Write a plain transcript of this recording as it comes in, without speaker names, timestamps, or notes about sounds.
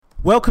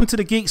Welcome to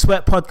the Geek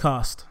Sweat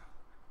podcast.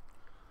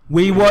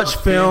 We watch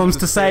films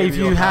to save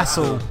you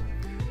hassle.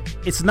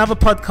 It's another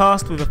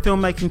podcast with a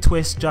filmmaking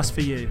twist just for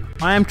you.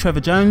 I am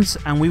Trevor Jones,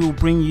 and we will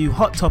bring you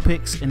hot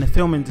topics in the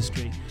film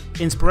industry,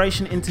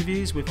 inspiration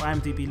interviews with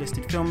IMDb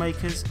listed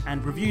filmmakers,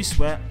 and review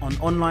sweat on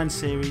online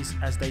series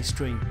as they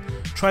stream,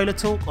 trailer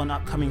talk on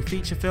upcoming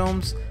feature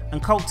films,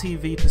 and cult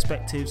TV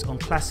perspectives on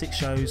classic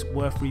shows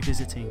worth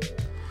revisiting.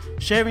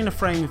 Sharing the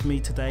frame with me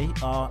today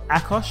are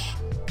Akosh.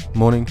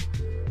 Morning.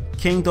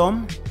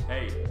 Kingdom.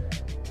 Hey.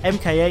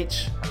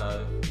 MKH.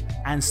 Hello.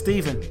 And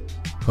Stephen.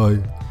 Hi.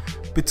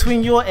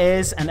 Between your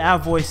ears and our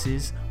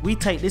voices, we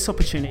take this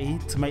opportunity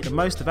to make the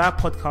most of our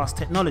podcast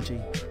technology,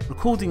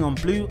 recording on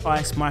Blue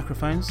Ice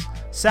microphones,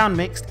 sound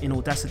mixed in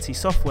Audacity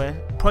software,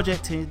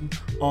 projecting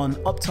on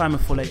Optima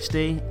Full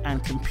HD,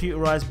 and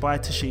computerized by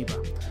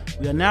Toshiba.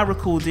 We are now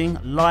recording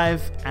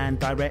live and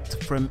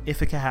direct from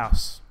Ithaca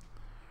House.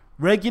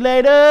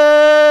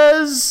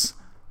 Regulators,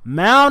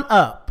 mount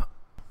up.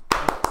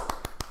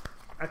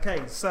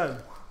 Okay, so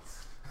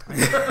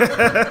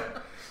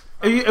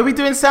are we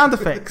doing sound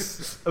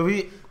effects? Are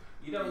we?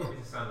 You don't want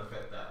me to sound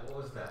effect that.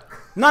 What was that?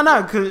 No,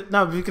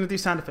 we're gonna do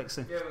sound effects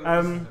soon. Yeah, we're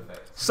gonna do sound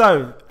effects.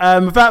 So,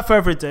 without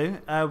further ado,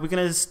 we're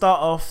gonna start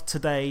off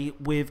today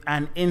with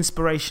an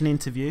inspiration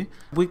interview.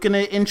 We're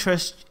gonna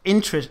introduce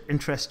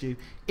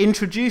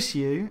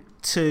you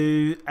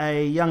to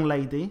a young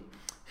lady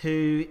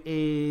who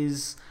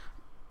is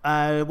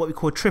what we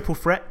call a triple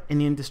threat in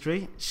the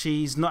industry.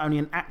 She's not only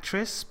an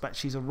actress, but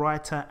she's a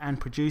writer and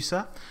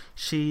producer.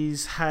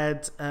 She's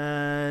had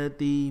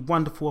the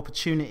wonderful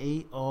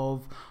opportunity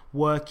of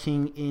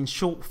working in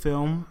short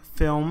film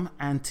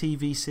and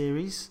TV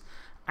series.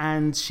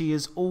 And she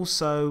has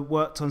also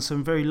worked on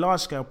some very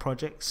large-scale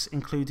projects,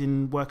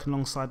 including working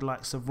alongside the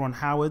likes of Ron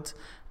Howard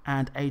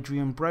and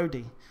Adrian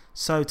Brody.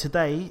 So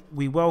today,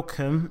 we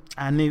welcome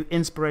our new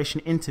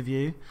inspiration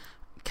interview,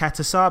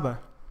 Kata Saba.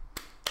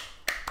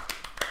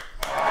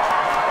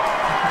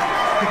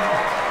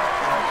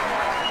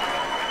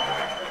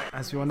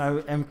 As you all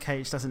know,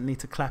 MKH doesn't need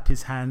to clap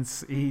his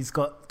hands. He's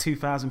got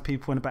 2,000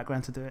 people in the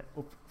background to do it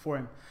for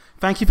him.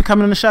 Thank you for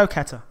coming on the show,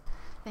 Kata.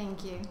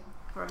 Thank you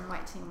for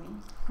inviting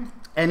me.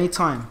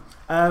 Anytime.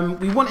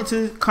 We wanted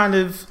to kind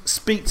of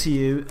speak to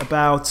you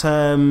about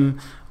who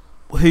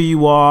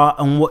you are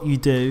and what you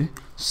do.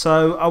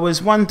 So I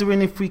was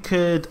wondering if we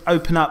could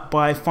open up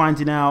by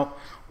finding out,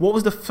 what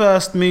was the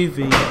first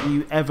movie that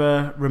you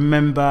ever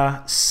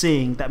remember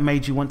seeing that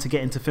made you want to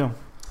get into film?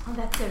 Oh,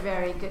 that's a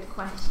very good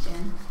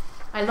question.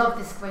 I love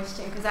this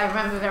question because I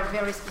remember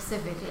very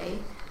specifically.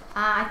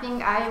 I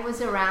think I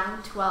was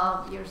around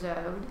 12 years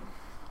old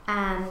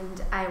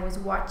and I was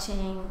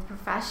watching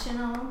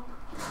Professional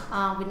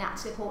with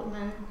Natalie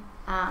Portman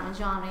and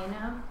Jean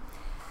Reno.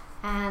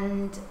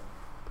 And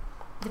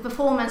the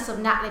performance of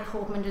Natalie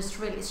Portman just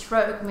really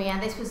struck me,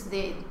 and this was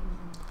the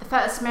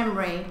first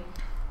memory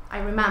I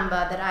remember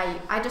that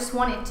I just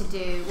wanted to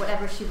do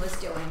whatever she was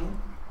doing.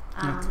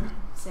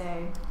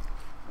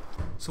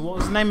 So what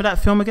was the name of that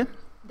film again?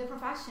 The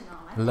Professional.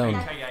 Leon.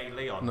 AKA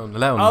Leon. No,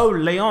 Leon. Oh,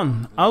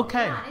 Leon.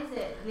 Okay. Leon, is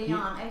it?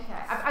 Leon,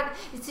 okay.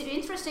 It's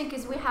interesting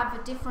because we have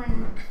a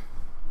different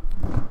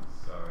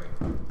Sorry.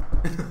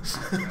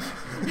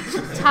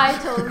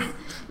 titles.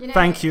 You know,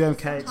 Thank you,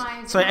 MKH.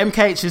 sometimes- So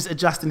MKH is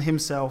adjusting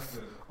himself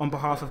on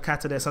behalf of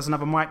Kata there. So that's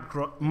another mic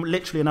drop,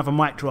 literally another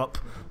mic drop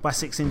by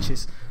 6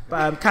 inches.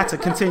 But Kata,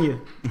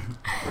 continue.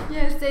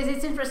 Yes,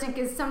 it's interesting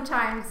because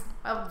sometimes,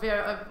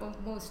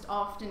 most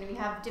often, we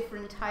have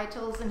different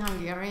titles in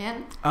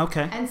Hungarian.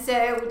 Okay. And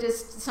so we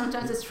just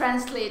sometimes just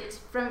translate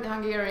from the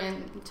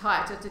Hungarian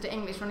title to the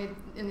English one,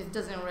 and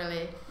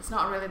it's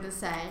not really the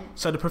same.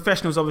 So the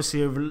Professionals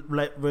obviously are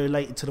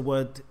related to the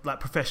word like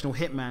professional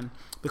hitman,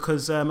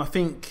 because I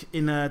think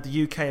in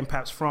the UK and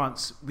perhaps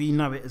France we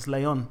know it as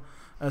Leon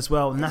as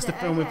well, and that's the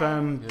film with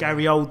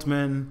Gary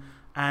Oldman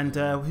and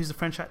who's the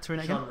French actor in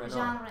it again?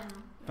 Jean Reno.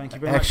 Thank you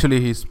very much.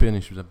 Actually, he's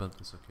Spanish, but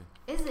it's okay.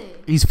 Is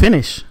it? He's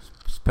Finnish.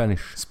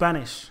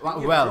 Spanish.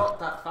 You dropped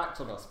that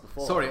fact on us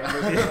before. Sorry.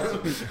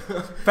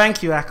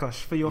 Thank you,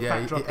 Akosh, for your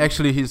fact drop.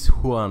 Actually, he's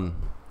Juan.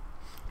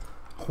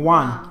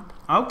 Juan.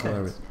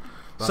 Okay.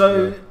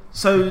 But,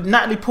 So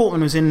Natalie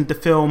Portman was in the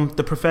film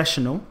The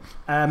Professional,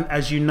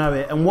 as you know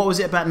it. And what was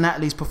it about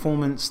Natalie's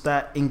performance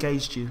that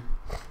engaged you?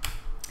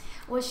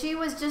 Well, she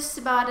was just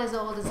about as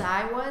old as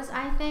I was,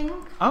 I think.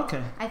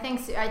 Okay. I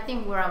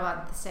think we're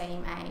about the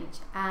same age,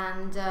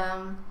 and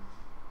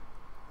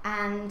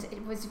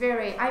it was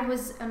I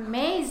was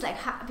amazed,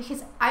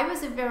 because I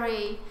was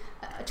a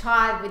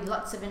child with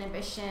lots of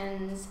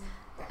inhibitions.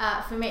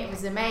 For me, it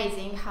was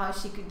amazing how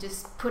she could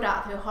just put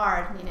out her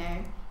heart,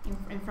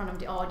 in front of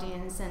the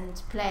audience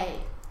and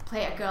play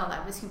a girl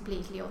that was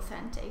completely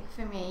authentic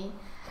for me,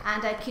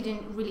 and I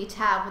couldn't really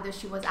tell whether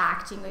she was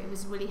acting or it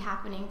was really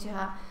happening to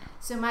her.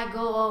 So my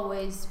goal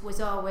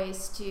was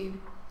always to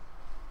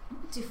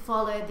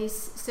follow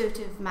this sort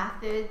of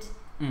method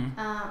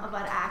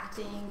about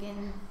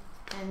acting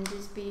and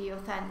just be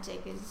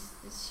authentic as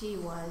she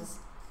was.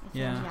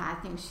 I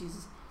think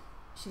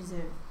she's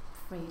a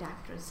great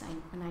actress,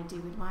 and I do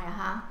admire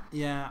her.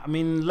 Yeah, I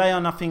mean,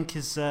 Leon, I think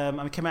is it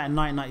came out in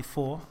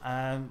 1994.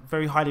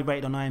 Very highly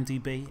rated on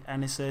IMDb,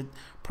 and it's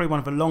probably one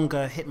of the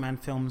longer Hitman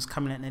films,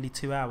 coming at nearly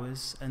 2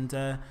 hours, and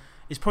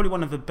it's probably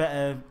one of the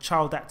better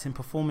child acting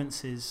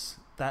performances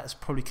that's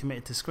probably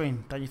committed to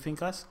screen. Don't you think,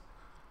 guys?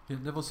 Yeah,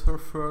 that was her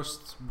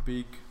first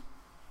big.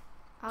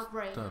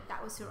 Outbreak. Stuff.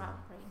 That was her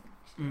outbreak.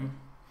 Actually. Mm.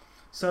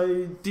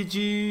 So, did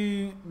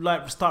you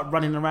like start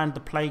running around the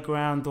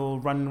playground or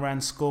running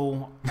around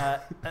school,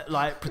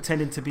 like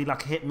pretending to be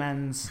like a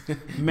hitman's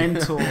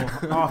mentor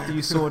after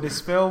you saw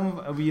this film?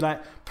 Were you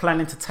like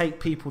planning to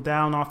take people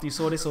down after you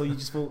saw this, or you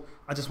just thought,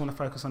 I just want to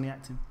focus on the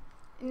acting?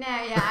 No,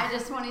 yeah, I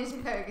just wanted to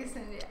focus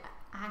on the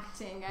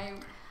acting.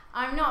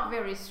 I'm not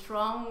very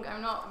strong.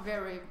 I'm not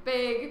very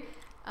big.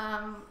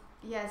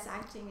 Yes,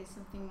 acting is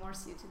something more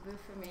suitable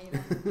for me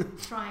than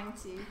trying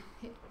to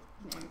hit,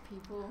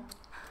 people.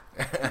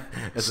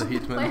 As a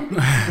hitman.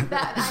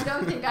 That I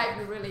don't think I'd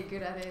be really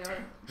good at it.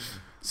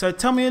 So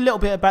tell me a little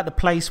bit about the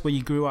place where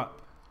you grew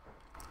up.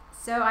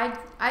 So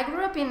I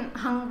grew up in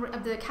Hungary,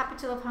 the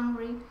capital of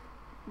Hungary,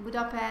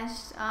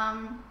 Budapest.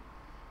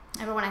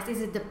 Everyone asks,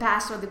 is it the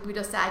past or the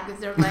Buda side? Because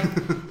they're like,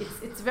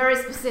 it's very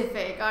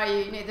specific.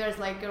 There's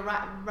like a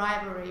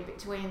rivalry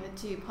between the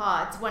two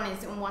parts. One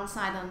is on one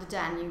side on the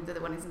Danube, the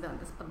other one is on the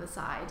other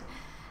side.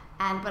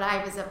 But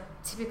I was a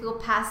typical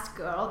past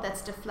girl.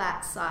 That's the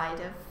flat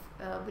side of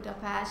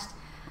Budapest.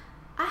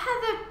 I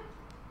had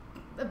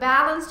a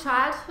balanced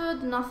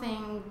childhood,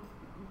 nothing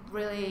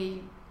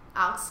really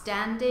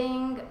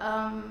outstanding.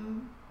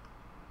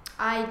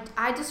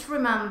 I just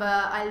remember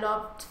I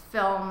loved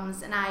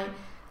films, and I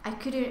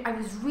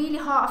was really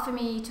hard for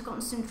me to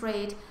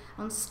concentrate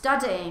on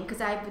studying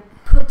because I would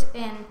put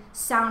in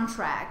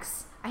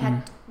soundtracks. I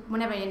had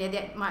whenever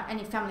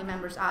any family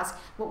members ask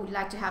what would you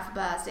like to have for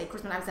birthday,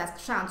 Christmas, I was asked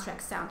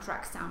soundtracks.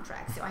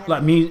 So I had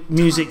like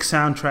music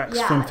soundtracks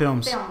from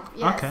films.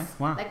 Yes. Okay,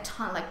 wow. Like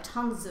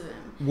tons of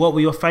them. What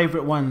were your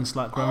favourite ones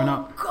like growing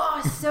up? Oh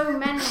gosh, so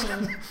many.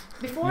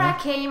 Before I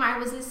came, I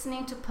was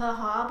listening to Pearl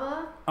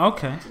Harbor.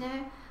 Okay.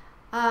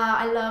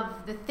 I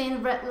love The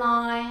Thin Red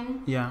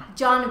Line. Yeah.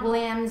 John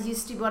Williams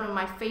used to be one of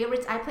my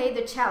favorites. I played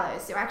the cello,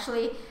 so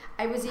actually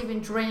I was even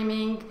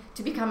dreaming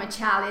to become a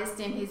cellist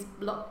in his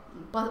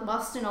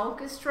Boston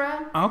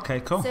Orchestra. Okay,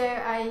 cool. So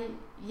I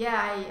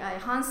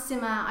Hans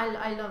Zimmer,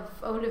 I love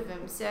all of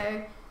them.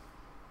 So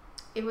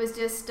it was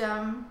just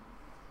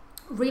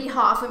really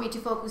hard for me to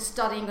focus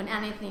studying on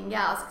anything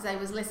else because I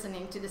was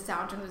listening to the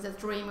soundtrack. It was a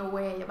dream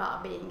away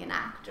about being an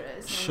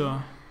actress.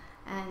 Sure.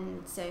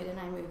 And so then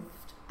I moved.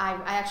 I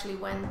actually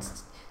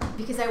went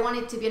because I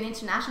wanted to be an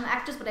international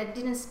actress, but I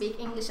didn't speak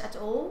English at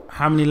all.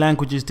 How many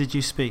languages did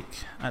you speak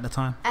at the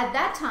time? At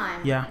that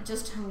time, yeah,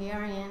 just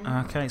Hungarian.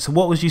 Okay, so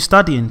what was you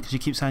studying? Because you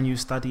keep saying you were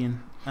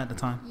studying at the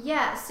time.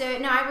 Yeah, so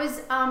no, I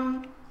was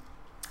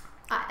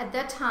at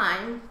that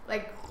time,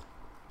 like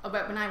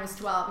about when I was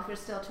 12. If we're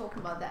still talking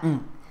about that,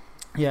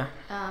 yeah,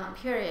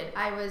 period.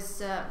 I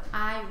was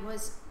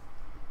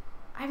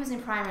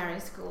in primary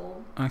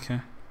school.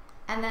 Okay.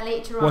 And then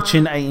later on,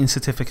 watching 18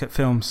 certificate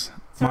films.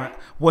 Sorry?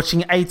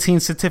 Watching 18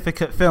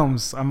 certificate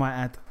films, I might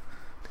add,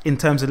 in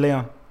terms of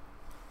Leon.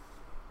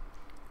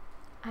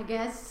 I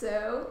guess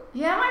so.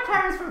 Yeah, my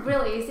parents were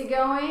really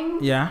easygoing.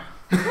 Yeah.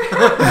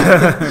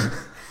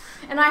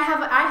 And I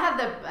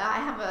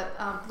have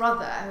a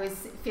brother who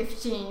is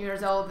 15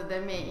 years older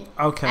than me.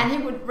 Okay. And he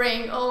would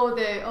bring all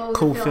the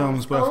cool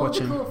films worth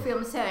watching. All the cool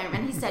films home,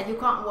 and he said, "You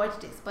can't watch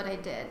this," but I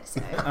did. So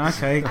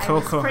okay, I cool,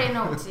 was cool. pretty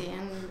naughty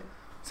and.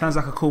 Sounds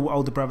like a cool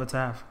older brother to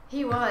have.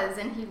 He was,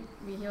 and he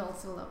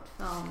also loved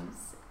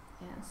films.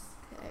 Yes.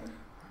 So,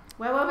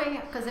 where were we?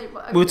 Because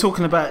we were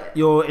talking about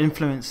your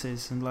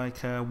influences and like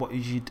what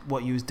you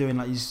was doing.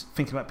 Like you was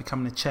thinking about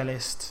becoming a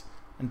cellist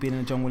and being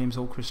in a John Williams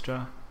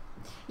orchestra.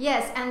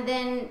 Yes, and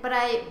then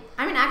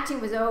I mean acting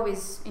was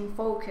always in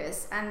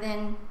focus, and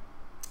then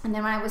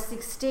when I was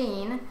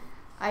 16,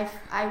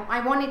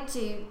 I wanted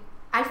to.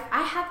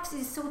 I had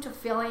this sort of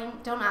feeling.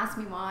 Don't ask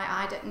me why.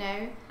 I don't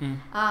know.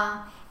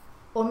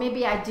 Or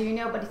maybe I do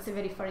know, but it's a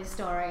very funny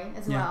story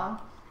as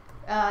well.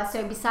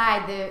 So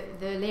beside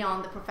the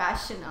Leon the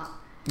Professional,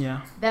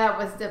 there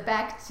was the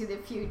Back to the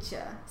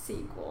Future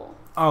sequel.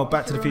 Oh,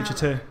 Back to the Future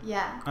 2.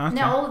 Yeah. Okay.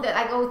 No,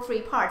 all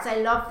three parts.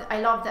 I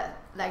loved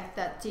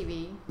that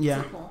TV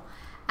sequel.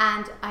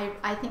 And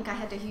I think I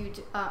had a huge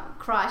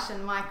crush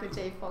on Michael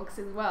J. Fox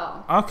as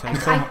well. Okay.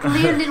 I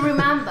clearly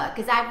remember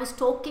because I was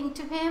talking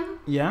to him.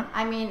 Yeah.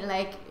 I mean,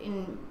 like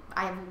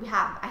I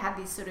had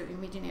this sort of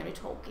imaginary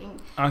talking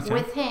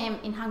with him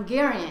in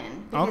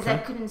Hungarian because I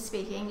couldn't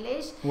speak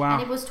English. Wow.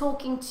 And he was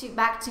talking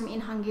back to me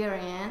in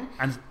Hungarian.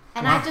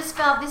 And I just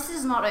felt this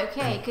is not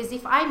okay because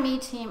if I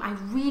meet him, I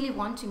really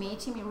want to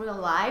meet him in real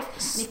life.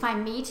 And if I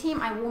meet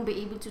him, I won't be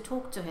able to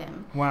talk to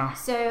him. Wow.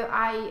 So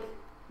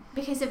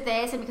because of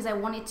this and because I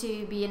wanted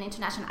to be an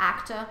international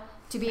actor,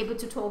 to be able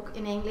to talk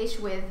in English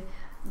with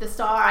the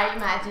star I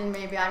imagine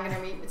maybe I'm going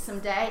to meet with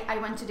someday, I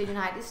went to the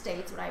United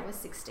States when I was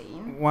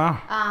 16. Wow.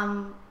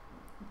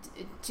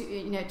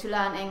 To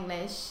learn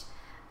English.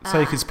 So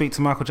you could speak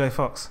to Michael J.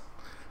 Fox?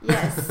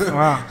 Yes.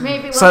 Wow.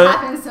 Maybe it will So-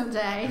 happen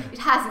someday. It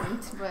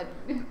hasn't, but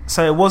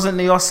So it wasn't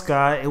the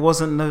Oscar, it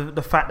wasn't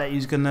the fact that you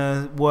was going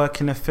to work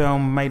in a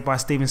film made by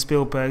Steven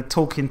Spielberg.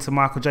 Talking to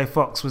Michael J.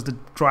 Fox was the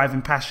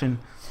driving passion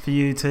for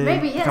you to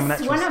maybe yes, become an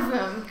actress. one of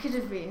them could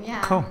have been.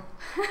 Yeah. Cool.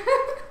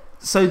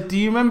 So do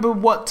you remember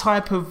what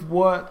type of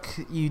work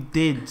you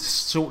did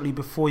shortly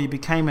before you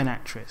became an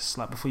actress?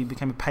 Like before you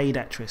became a paid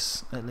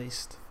actress, at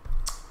least?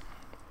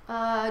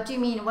 Do you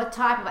mean what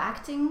type of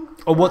acting?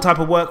 Or what type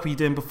of work were you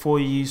doing before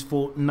you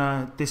thought,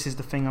 no, this is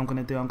the thing I'm going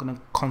to do, I'm going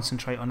to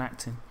concentrate on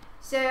acting?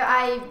 So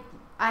I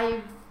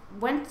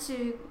went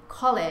to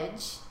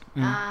college.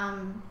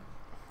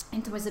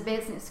 It was a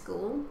business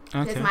school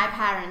because Okay. my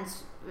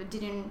parents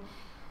didn't.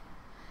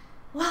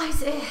 Well,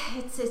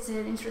 it's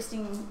an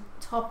interesting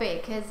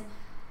topic because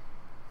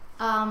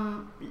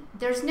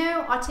there's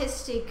no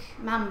autistic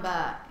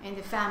member in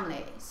the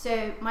family.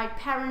 So my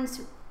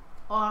parents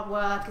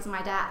were, because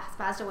my dad has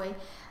passed away,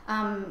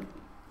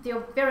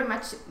 they're very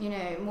much,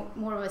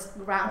 more of a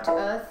ground to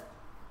earth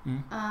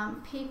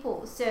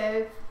people.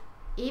 So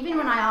even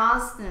when I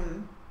asked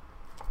them,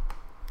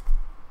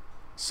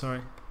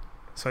 Sorry,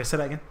 say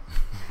that again.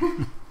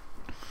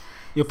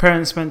 Your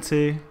parents went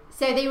to...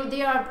 so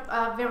they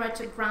are very much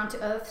a ground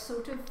to earth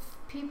sort of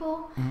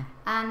people.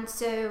 And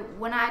so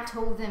when I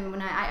told them,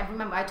 I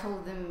remember I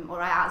told them,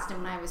 or I asked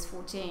them when I was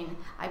 14,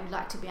 I would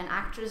like to be an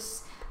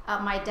actress.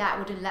 My dad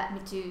wouldn't let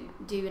me to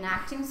do an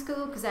acting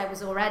school because I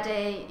was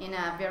already in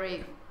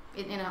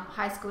a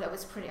high school that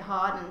was pretty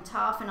hard and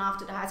tough, and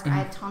after the high school I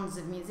had tons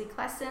of music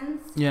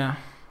lessons. Yeah.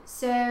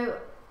 So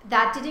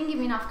that didn't give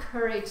me enough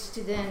courage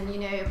to then,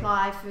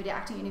 apply for the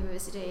acting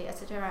university,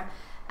 etc.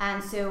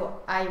 And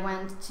so I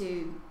went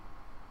to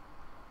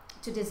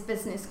this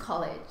business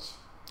college,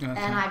 Okay.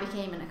 and I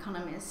became an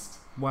economist.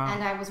 Wow.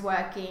 And I was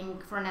working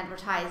for an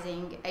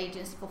advertising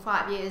agency for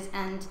 5 years,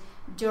 and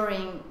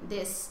during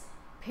this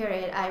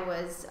period I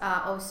was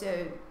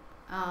also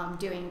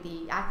doing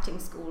the acting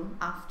school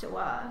after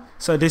work.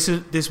 So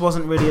this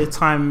wasn't really a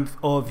time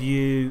of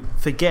you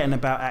forgetting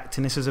about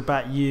acting. This was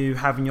about you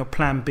having your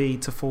plan B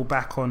to fall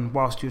back on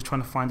whilst you were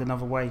trying to find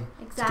another way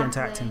to get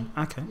into acting.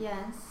 Okay.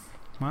 Yes.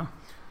 Wow.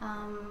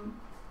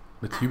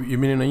 But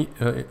you've been in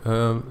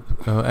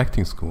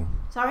acting school.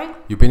 Sorry?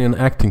 You've been in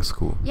acting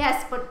school.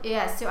 Yes,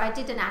 so I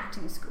did an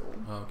acting school.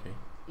 Oh, okay.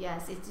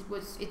 Yes,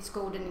 it's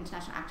called an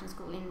international acting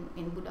school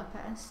in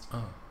Budapest.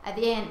 Oh. At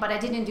the end, but I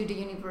didn't do the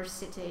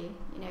university.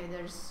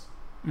 There's.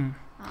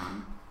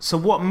 So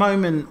what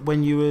moment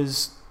when you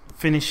was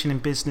finishing in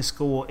business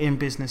school or in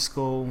business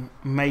school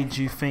made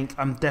you think,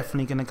 I'm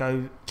definitely going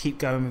to keep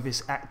going with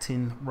this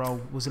acting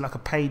role? Was it like a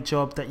paid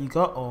job that you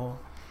got, or?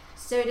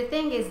 So the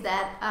thing is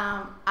that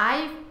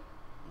I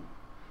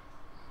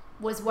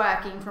was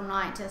working from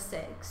 9 to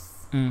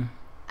 6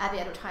 at the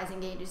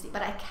advertising agency,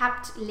 but I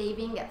kept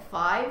leaving at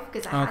 5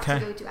 because I had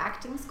to go to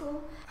acting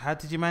school. How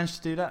did you manage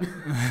to do that?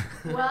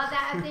 Well,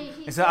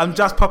 I'm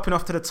just popping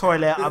off to the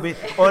toilet.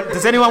 Or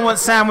does anyone want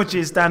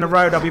sandwiches down the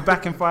road? I'll be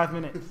back in 5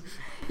 minutes.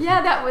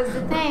 Yeah, that was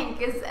the thing,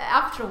 because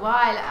after a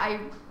while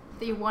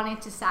they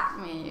wanted to sack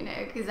me,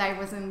 because I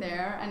wasn't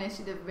there and I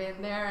should have been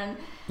there.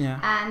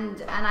 And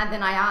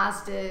then I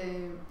asked,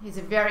 he's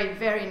a very,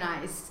 very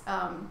nice,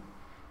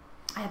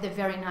 I had a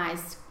very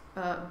nice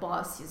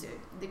boss. He's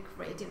the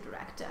creative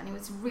director, and he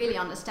was really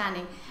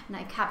understanding, and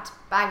I kept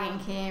begging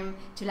him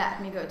to let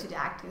me go to the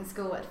acting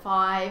school at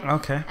 5.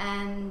 Okay.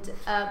 And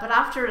but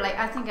after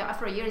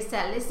after a year he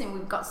said, listen,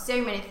 we've got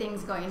so many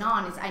things going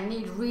on, I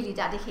need really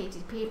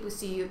dedicated people,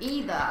 so you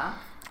either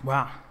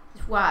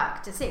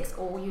work to 6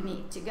 or you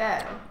need to go.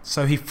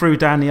 So he threw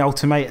down the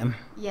ultimatum.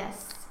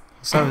 Yes.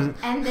 So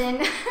and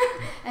then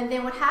and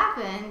then what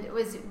happened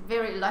was a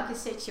very lucky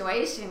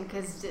situation,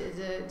 because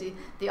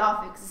the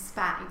office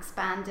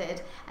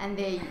expanded, and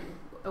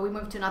we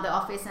moved to another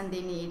office, and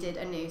they needed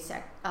a new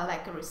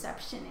a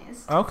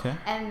receptionist. Okay.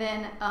 And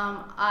then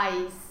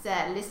I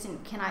said, listen,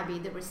 can I be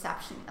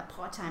a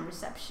part-time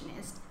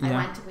receptionist? Yeah.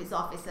 I went to his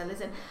office and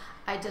listen,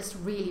 I just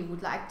really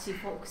would like to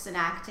focus on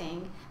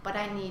acting, but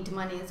I need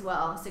money as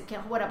well. So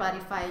what about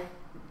if I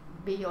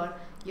be your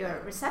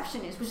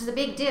receptionist, which is a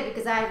big deal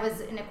because I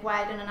was in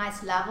a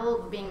nice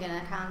level, being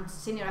an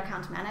senior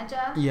account manager.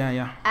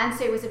 Yeah. And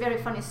so it was a very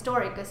funny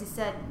story, because he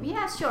said,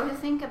 yeah, sure, he'll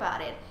think about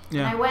it.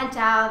 Yeah. And I went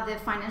out, the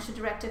financial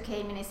director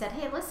came in, he said,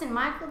 hey, listen,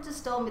 Michael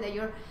just told me that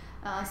you're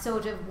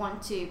sort of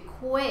want to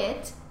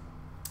quit,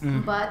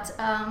 but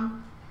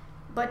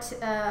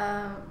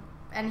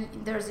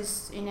there's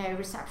this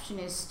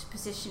receptionist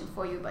position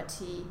for you, but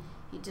he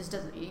just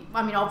doesn't.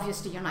 I mean,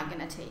 obviously you're not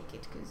gonna take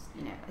it, because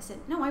I said,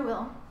 no, I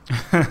will.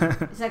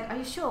 He's like, are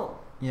you sure?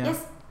 Yeah.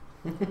 Yes,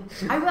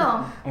 I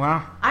will.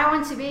 Wow. I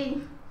want to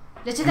be.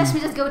 Let me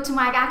just go to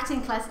my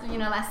acting class,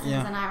 lessons,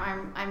 Yeah. and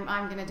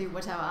I'm gonna do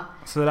whatever.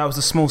 So that was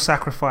a small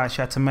sacrifice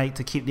you had to make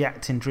to keep the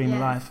acting dream Yes.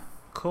 alive.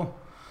 Cool.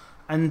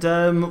 And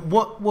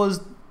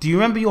do you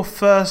remember your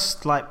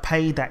first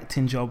paid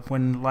acting job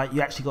when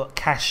you actually got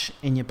cash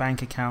in your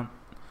bank account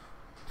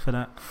for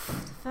that?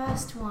 The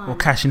first one. Or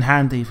cash in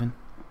hand even?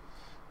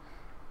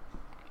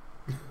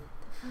 The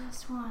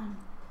first one.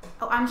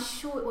 Oh, I'm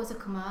sure it was a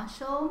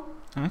commercial.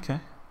 Okay.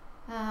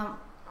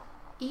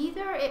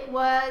 Either it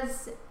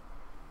was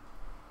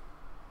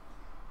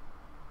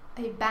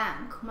a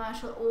bank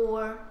commercial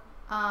or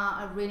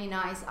a really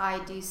nice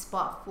ID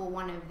spot for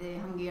one of the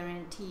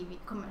Hungarian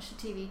commercial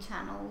TV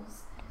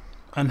channels.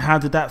 And how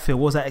did that feel?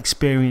 What was that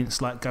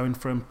experience like, going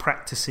from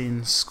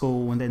practicing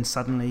school and then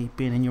suddenly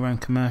being in your own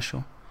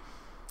commercial?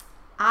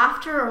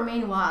 After or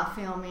meanwhile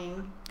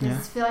filming, because Yeah.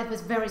 I feel like it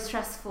was very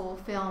stressful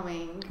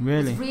filming.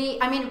 Really? It was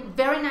I mean,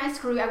 very nice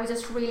crew. I was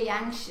just really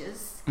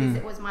anxious because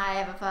it was my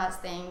ever first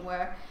thing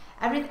where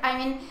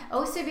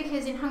also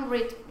because in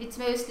Hungary it's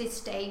mostly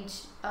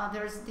stage.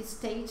 There's this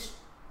stage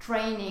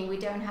training. We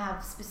don't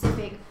have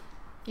specific,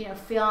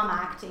 film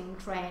acting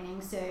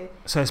training.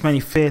 So it's mainly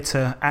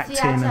theatre acting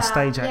and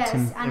stage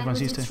acting. Yes, and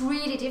everyone's used it's to.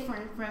 really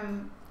different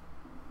from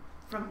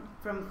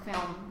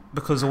film.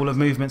 Because all the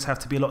movements have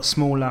to be a lot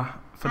smaller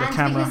for the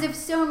camera. Because of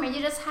so many,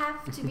 you just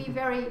have to be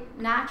very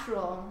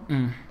natural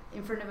Mm.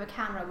 in front of a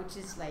camera, which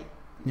is like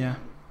Yeah.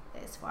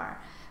 as far,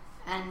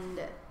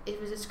 and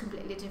it was just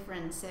completely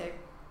different. So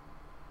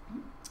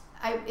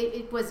I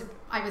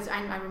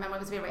remember I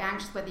was very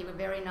anxious, but they were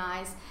very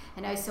nice,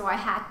 and also I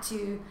had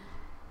to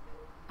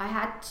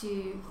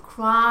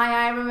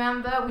cry. I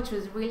remember, which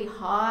was really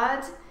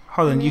hard.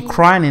 Hold on, you Me-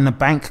 crying in a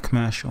bank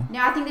commercial? No,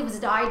 I think it was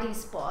the ID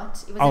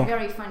spot. It was Oh. a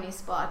very funny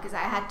spot because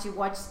I had to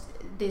watch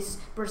this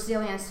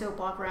Brazilian soap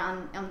opera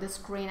on the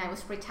screen. I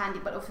was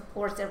pretending, but of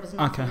course there was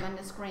nothing Okay. on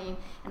the screen,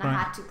 and Right. I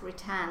had to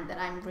pretend that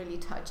I'm really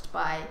touched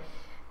by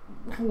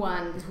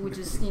Juan, who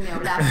just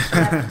left.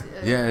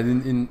 Yeah,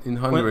 and in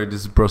Hungary,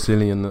 this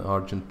Brazilian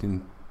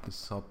Argentine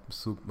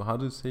how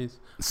do you say it?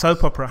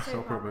 Soap opera.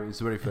 Soap opera is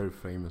very, very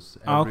famous.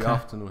 Oh, Every okay.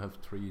 afternoon we have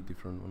 3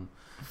 different ones.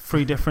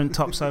 3 different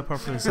top soap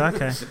operas.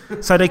 Okay.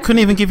 So they couldn't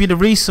even give you the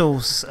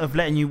resource of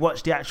letting you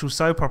watch the actual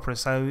soap opera.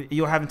 So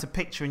you're having to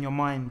picture in your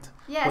mind.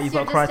 Yes, What you've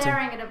you're got to cry just to.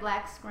 staring at a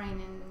black screen,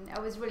 and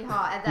it was really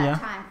hard at that Yeah.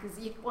 time because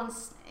it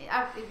was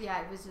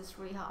just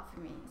really hard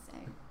for me. So,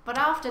 but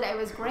after that, it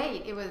was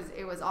great. It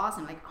was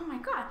awesome. Like, oh my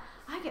god,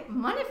 I get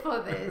money for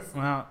this.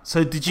 Wow.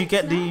 So did you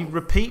That's get the nice.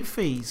 repeat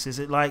fees? Is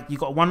it like you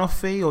got a one-off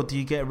fee, or do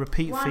you get a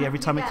repeat fee every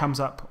time it comes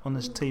up on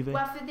the TV?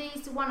 Well, for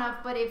these one-off,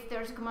 but if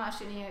there's a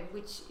commercial here,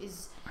 which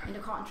is in the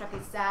contract,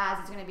 it says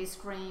it's going to be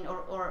screened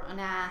or an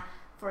ad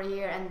for a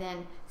year, and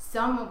then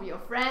some of your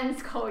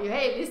friends call you,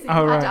 hey, listen,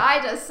 Oh, right.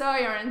 I just saw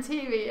you on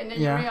TV, and then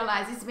Yeah. you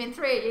realize it's been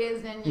 3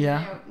 years, and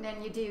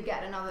then you do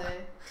get another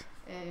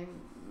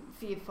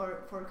fee for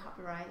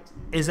copyright.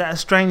 Is that a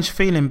strange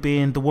feeling,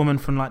 being the woman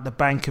from like the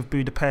Bank of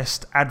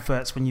Budapest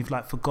adverts, when you've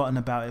like forgotten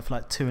about it for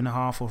like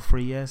 2.5 or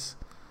 3 years?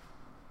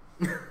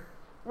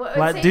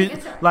 What,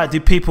 Do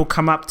people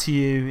come up to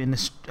you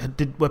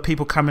were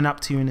people coming up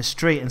to you in the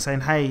street and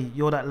saying, hey,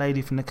 you're that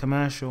lady from the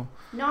commercial?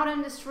 Not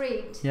on the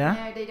street. Yeah?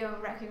 No, they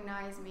don't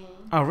recognize me.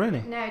 Oh,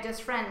 really? No,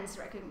 just friends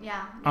No,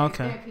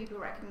 Okay. No people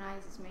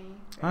recognizes me.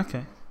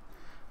 Okay.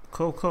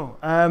 Cool.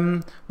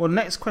 Well,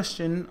 next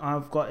question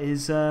I've got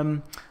is,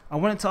 I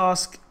wanted to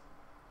ask,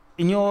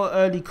 in your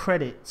early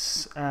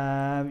credits,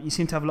 you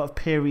seem to have a lot of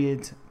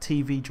period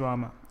TV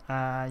drama.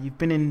 You've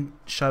been in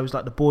shows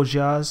like The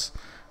Borgias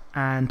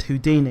and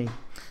Houdini,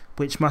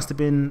 which must have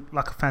been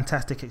like a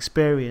fantastic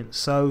experience.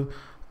 So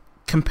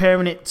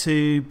comparing it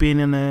to being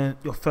in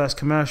your first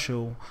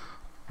commercial,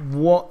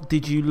 what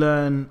did you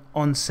learn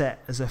on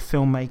set as a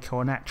filmmaker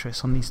or an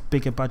actress on these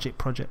bigger budget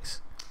projects?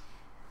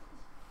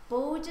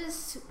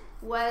 Borges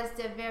was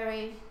the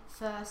very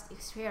first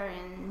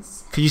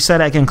experience. Could you say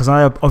that again? Because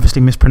I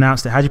obviously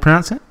mispronounced it. How do you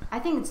pronounce it? I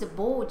think it's the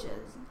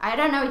Borges. I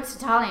don't know. It's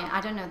Italian.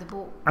 I don't know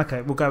the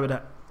Okay, we'll go with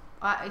that.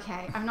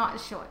 Okay, I'm not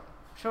sure.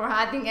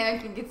 I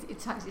don't think it's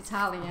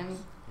Italian.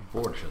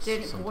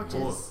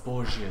 Borgias.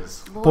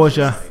 Borges.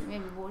 Borgia.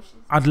 Maybe Borges.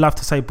 I'd love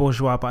to say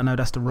bourgeois, but I know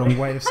that's the wrong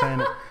way of saying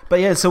it. But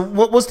yeah, so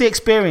what was the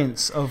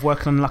experience of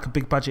working on like a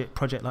big budget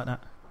project like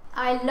that?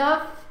 I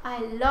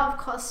love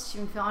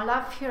costume film. I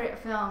love period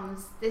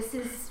films. This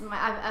is my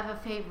other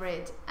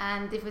favorite,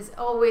 and it was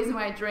always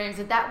my dream.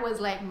 So that was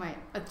like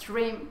a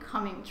dream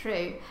coming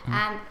true.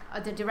 And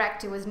the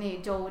director was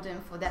Neil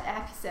Jordan for that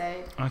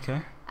episode.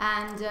 Okay.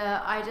 And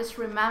I just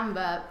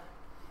remember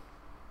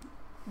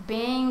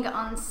being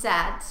on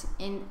set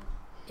in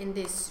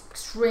this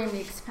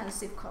extremely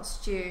expensive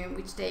costume,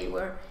 which they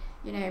were,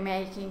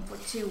 making for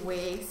 2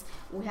 weeks.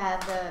 We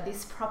had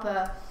this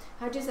proper,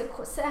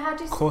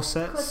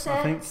 Corsets,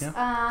 I think,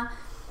 yeah.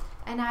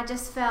 And I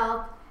just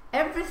felt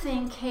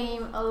everything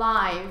came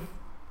alive.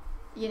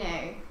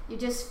 You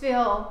just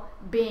feel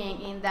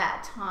being in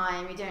that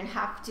time. You don't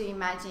have to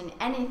imagine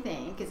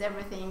anything because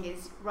everything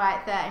is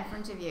right there in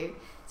front of you.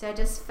 So I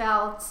just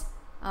felt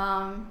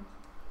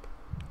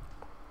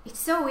it's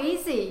so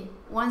easy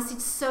once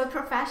it's so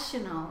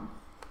professional.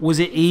 Was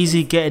it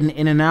easy getting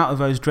in and out of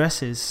those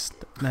dresses?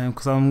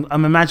 Because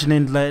I'm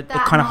imagining they're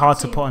kind of hard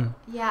to put on.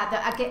 Yeah,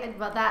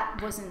 that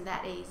wasn't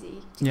that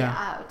easy to get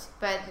out.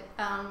 But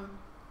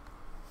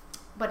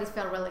it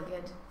felt really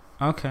good.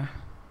 Okay.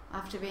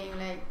 After being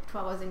like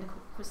 12 hours in the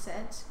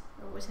corset,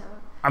 or whatever.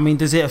 I mean,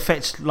 does it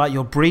affect like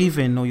your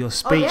breathing or your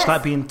speech, yes.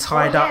 like being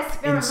tied yes,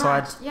 up very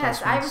inside? much. Yes,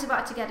 those I things? was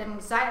about to get an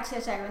anxiety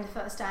attack when the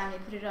first time they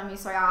put it on me,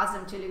 so I asked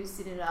them to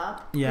loosen it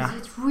up. Yeah.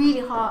 Because it's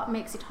really hard,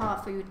 makes it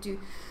hard for you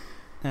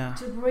Yeah.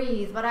 to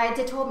breathe. But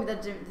they told me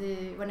that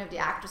the one of the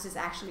actresses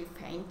actually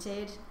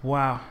fainted,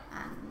 Wow.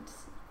 and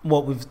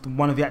What, with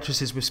one of the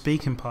actresses with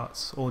speaking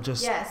parts, or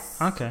just? yes,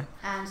 Okay.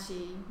 and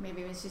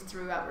she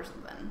threw up or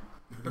something.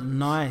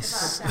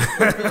 Nice.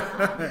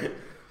 About that.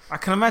 I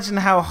can imagine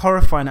how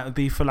horrifying that would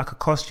be for like a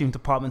costume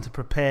department to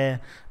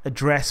prepare a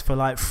dress for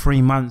like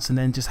 3 months and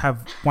then just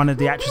have one of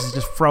the actresses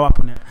just throw up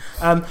on it.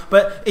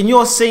 But in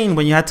your scene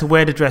when you had to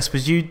wear the dress,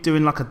 was you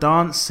doing like a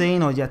dance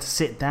scene, or you had to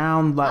sit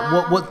down?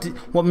 Like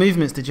what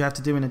movements did you have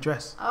to do in a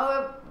dress?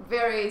 Oh,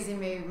 very easy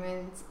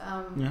movements.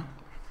 Yeah.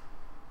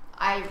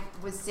 I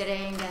was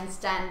sitting and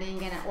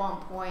standing, and at one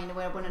point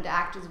where one of the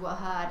actors were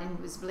hurt and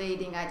he was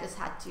bleeding, I just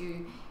had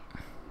to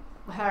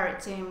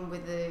hurt him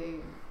with a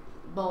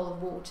bowl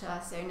of water,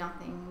 so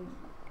nothing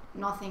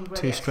really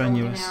Too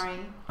strenuous.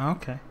 extraordinary.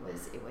 Okay.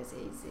 It was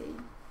easy.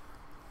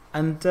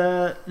 And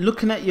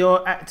looking at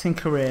your acting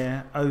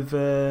career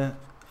over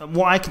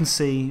what I can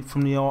see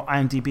from your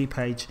IMDb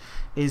page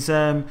is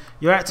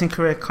your acting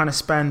career kind of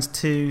spans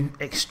two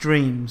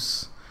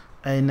extremes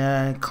in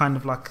kind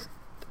of like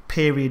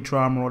period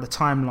drama or the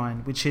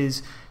timeline, which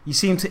is you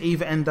seem to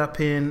either end up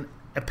in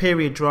a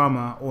period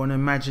drama or an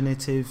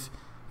imaginative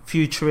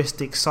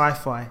futuristic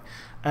sci-fi.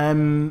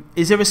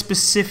 Is there a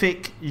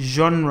specific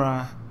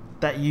genre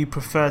that you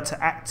prefer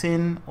to act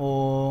in,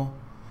 or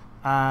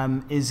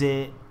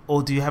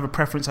or do you have a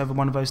preference over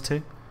one of those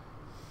two?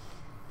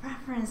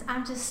 Preference?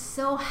 I'm just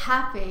so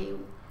happy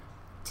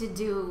to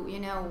do,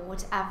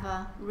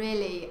 whatever.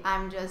 Really,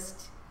 when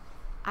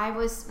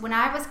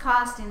I was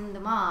cast in The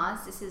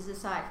Mars, this is a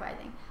sci-fi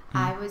thing,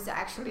 I was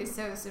actually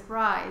so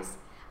surprised.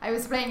 I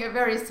was playing a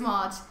very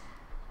smart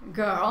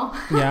girl,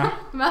 Yeah.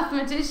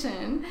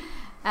 mathematician,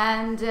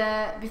 and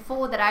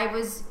before that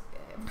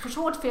for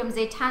short films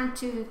they tend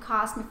to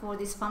cast me for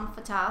these femme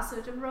fatale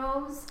sort of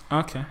roles.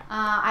 Okay.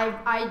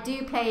 I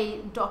do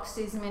play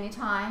doxes many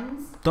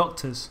times.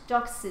 Doctors.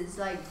 Doxes,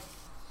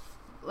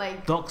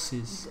 like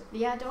Doxes.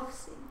 yeah,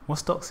 doxes.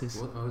 What's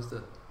doxes? What was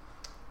that?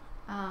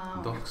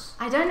 Docs.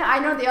 I don't know. I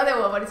know the other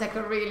one, but it's like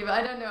but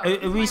I don't know.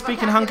 Are we My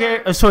speaking vocabulary.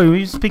 Hungarian? Sorry, were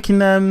you speaking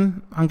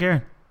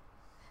Hungarian?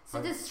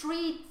 So the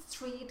street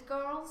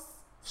girls.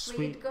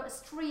 Street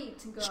girls.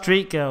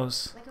 Street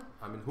girls. Like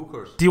I mean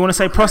hookers. Do you want to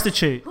say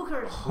prostitute?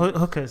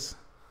 hookers.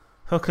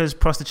 Hookers,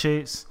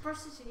 prostitutes.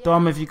 Prostitute, yeah.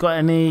 Dom, have you got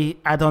any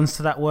add-ons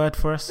to that word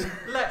for us?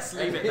 Let's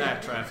leave it there,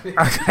 Trev.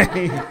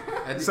 Okay.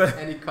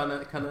 Any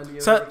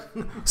Canadian So-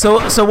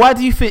 word? So why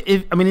do you think?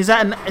 Is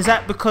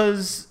that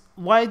because?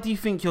 Why do you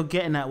think you're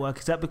getting that work?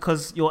 Is that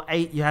because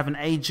you have an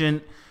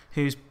agent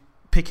who's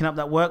picking up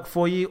that work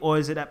for you, or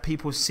is it that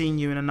people have seen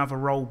you in another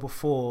role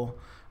before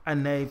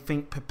and they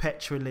think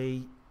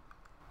perpetually,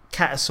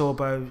 Kat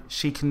Asorbo,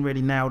 she can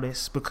really nail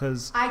this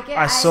because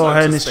I saw So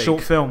her in to this speak.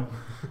 short film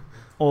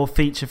or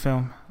feature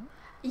film?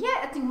 Yeah,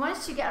 I think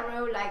once you get a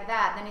role like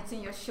that, then it's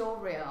in your show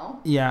reel.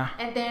 Yeah.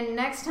 And then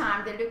next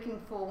time they're looking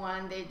for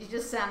one, you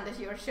just send it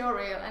to your show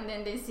reel, and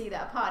then they see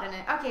that part, and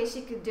then, okay,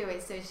 she could do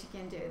it, so she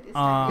can do it this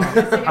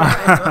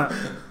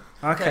time.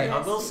 Okay. I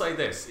will say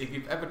this: if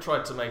you've ever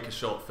tried to make a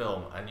short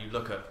film and you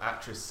look at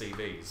actress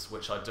CVs,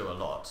 which I do a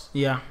lot,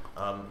 Yeah.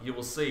 you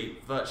will see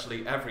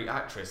virtually every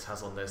actress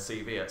has on their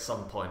CV at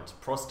some point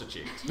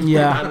prostitute.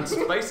 Yeah. And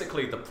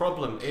basically, the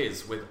problem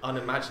is with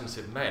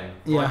unimaginative men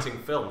Yeah. writing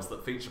films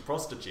that feature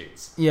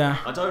prostitutes. Yeah.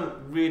 I don't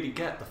really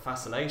get the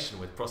fascination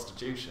with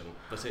prostitution,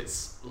 but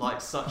it's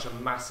like such a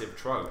massive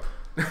trope.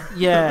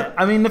 Yeah,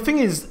 I mean the thing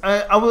is,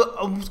 I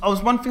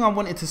was one thing I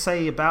wanted to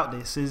say about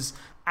this is,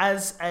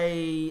 as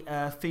a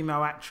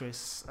female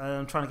actress,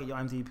 I'm trying to get your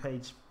IMDb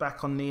page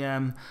back on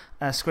the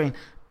screen.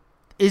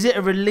 Is it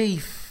a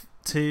relief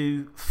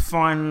to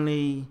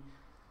finally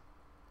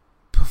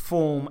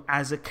perform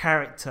as a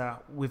character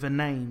with a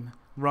name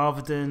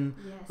rather than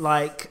Yes.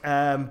 like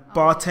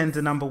bartender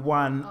yes. number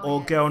 1 Oh,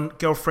 or yes.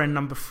 girlfriend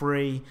number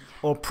 3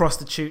 or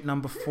prostitute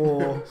number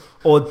 4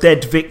 or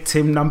dead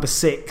victim number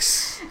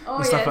 6 Oh and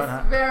yes, stuff like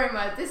that? very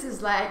much. This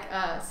is like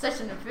such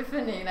an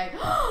epiphany. Like,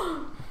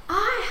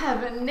 I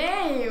have a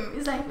name.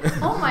 It's like,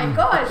 oh my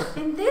gosh!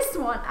 In this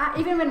one,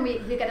 even when we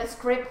get a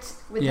script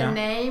with Yeah. a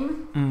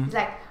name, Mm. it's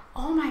like,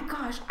 oh my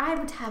gosh, I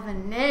would have a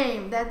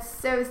name.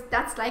 That's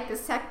like the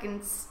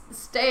second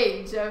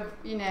stage of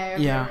Yeah.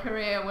 your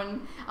career,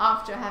 when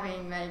after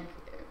having like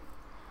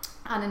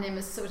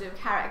anonymous sort of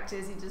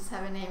characters, you just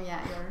have a name. Yeah,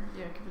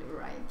 you're completely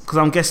right. Because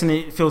I'm guessing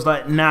it feels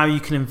like now you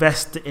can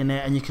invest in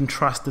it and you can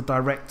trust the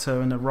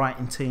director and the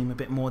writing team a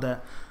bit more,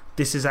 that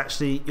this is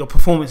actually, your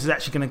performance is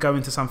actually going to go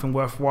into something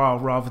worthwhile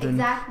rather than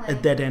Exactly.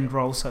 a dead end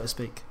role, so to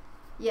speak.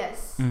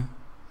 Yes. Mm.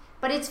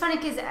 But it's funny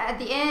because at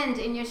the end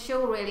in your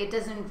show, really, it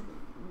doesn't.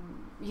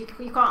 You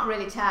can't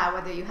really tell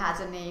whether you had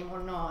a name or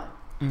not,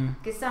 Mm.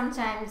 because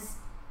sometimes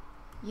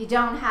you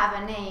don't have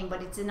a name,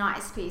 but it's a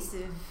nice piece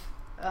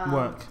of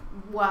Work.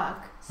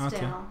 Work still.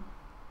 Okay.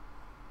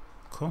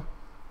 Cool.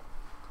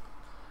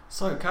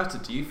 So, Kata,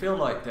 do you feel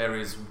like there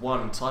is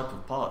one type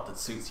of part that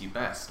suits you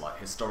best, like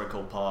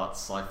historical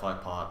parts, sci-fi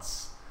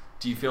parts?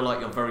 Do you feel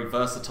like you're very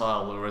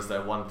versatile, or is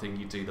there one thing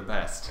you do the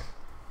best?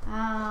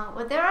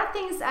 Well, there are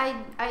things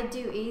I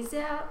do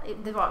easier.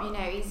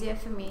 Easier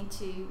for me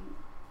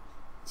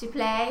to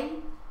play.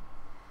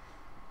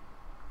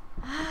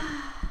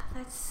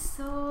 That's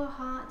so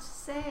hard to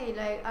say.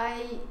 Like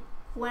I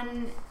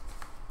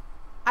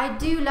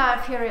do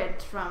love period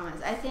dramas.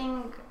 I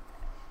think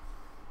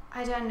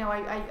I don't know.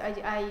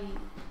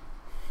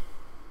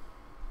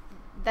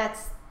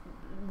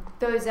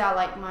 Those are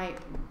like my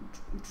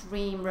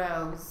dream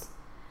roles.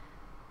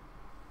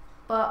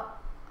 But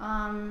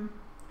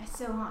it's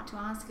so hard to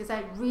answer because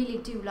I really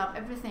do love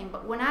everything.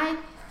 But when I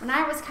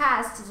was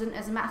cast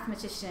as a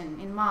mathematician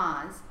in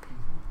Mars,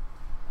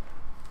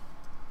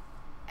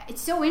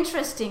 it's so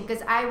interesting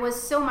because I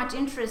was so much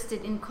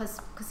interested in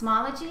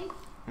cosmology.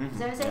 Is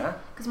that what I say? Yeah.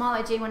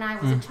 Cosmology when I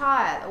was a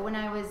child or when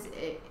I was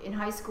in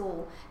high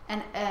school,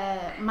 and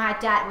my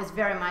dad was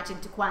very much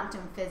into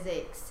quantum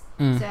physics.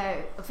 And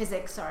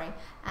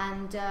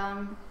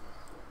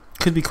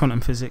could be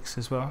quantum physics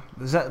as well.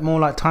 Is that more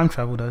like time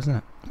travel though, isn't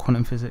it?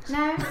 Quantum physics.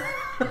 No.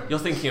 You're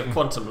thinking of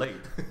Quantum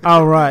Leap.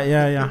 Oh right,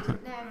 yeah. No.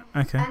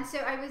 Okay. And so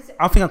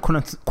I think of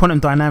quantum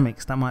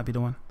dynamics. That might be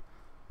the one.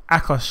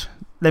 Akash,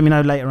 let me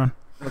know later on.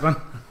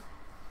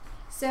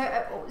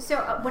 So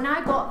when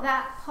I got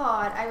that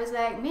part, I was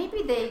like, maybe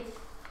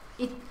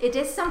it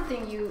is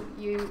something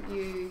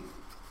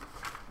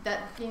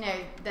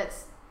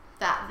that's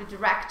that the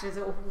directors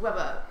or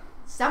whoever,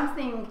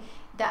 something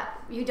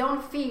that you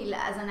don't feel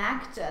as an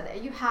actor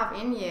that you have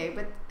in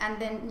you, and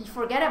then you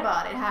forget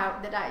about it.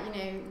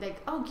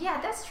 Oh yeah,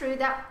 that's true.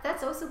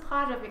 That's also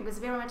part of it. Was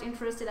very much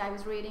interested. I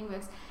was reading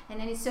books, and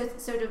then it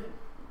sort of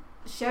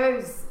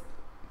shows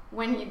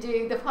when you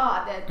do the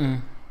part that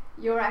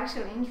you're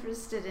actually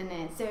interested in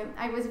it. So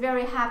I was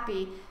very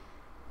happy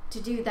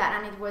to do that,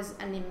 and it was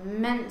an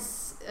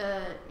immense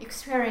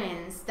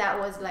experience. That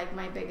was like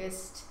my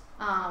biggest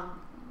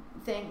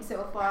thing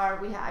so far.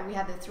 We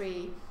had the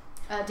 3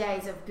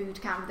 days of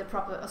boot camp, the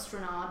proper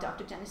astronaut,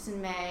 Dr. Jennison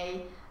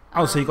May.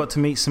 So you got to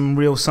meet some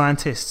real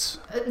scientists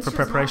for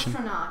preparation. An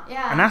astronaut,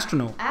 yeah. An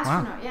astronaut.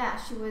 Astronaut, wow. Yeah.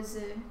 She was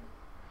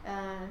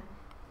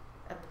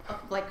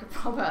like a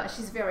proper. I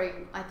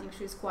think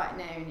she's quite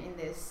known in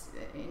this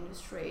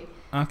industry.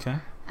 Okay.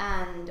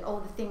 And all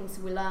the things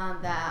we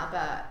learned there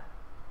about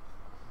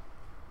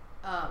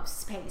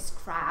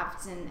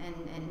spacecraft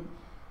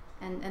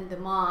and the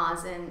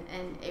Mars, and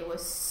it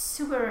was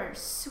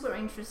super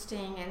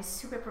interesting and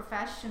super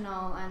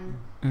professional.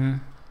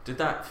 And did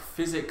that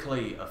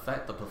physically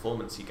affect the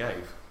performance you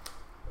gave?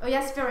 Oh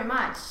yes, very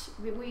much.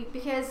 We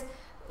because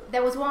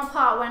there was one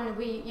part when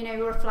we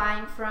were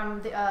flying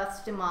from the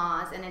Earth to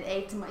Mars, and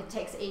it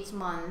takes 8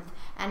 months,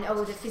 and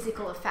all the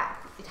physical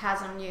effect it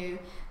has on you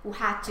who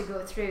had to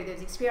go through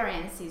those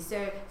experiences.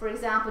 So, for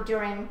example,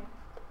 during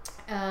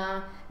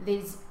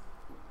these,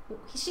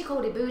 she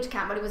called it boot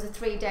camp, but it was a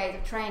 3 days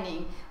of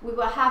training. We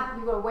were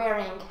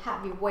wearing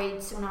heavy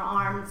weights on our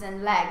arms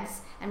and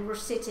legs, and we're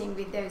sitting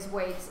with those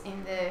weights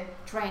in the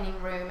training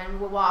room, and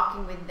we're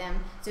walking with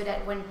them, so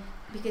that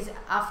because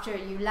after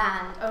you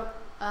land,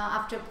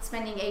 after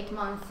spending 8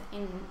 months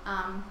in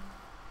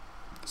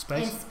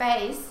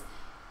space,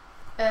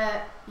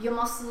 your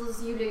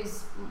muscles, you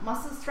lose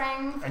muscle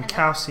strength and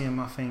calcium.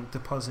 I think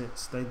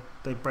deposits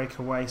they break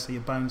away, so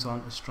your bones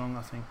aren't as strong.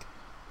 I think.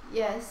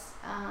 Yes.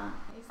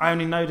 I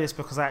only know this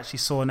because I actually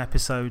saw an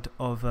episode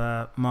of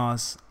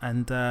Mars,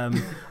 and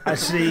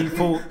actually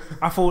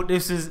I thought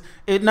this is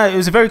it. No, it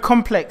was a very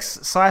complex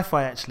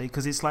sci-fi actually,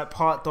 because it's like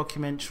part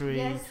documentary,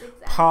 yes,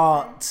 exactly.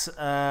 part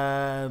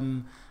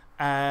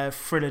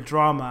thriller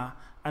drama,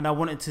 and I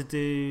wanted to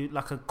do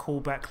like a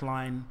callback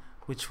line,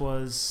 which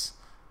was,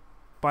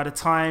 by the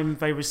time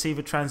they receive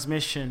a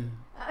transmission,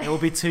 it will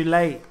be too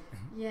late.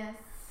 Yes.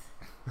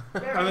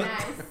 Very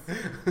nice.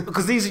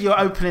 Because these are your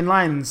opening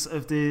lines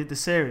of the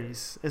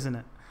series, isn't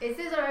it? Is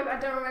this I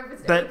don't remember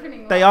the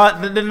opening they lines.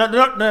 are they're not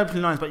the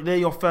opening lines, but they're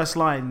your first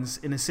lines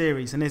in a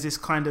series. And there's this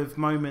kind of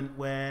moment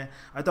where,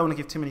 I don't want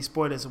to give too many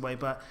spoilers away,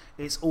 but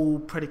it's all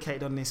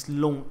predicated on this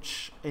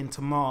launch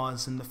into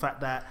Mars and the fact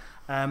that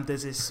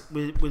there's this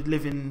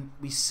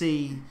we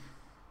see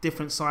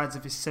different sides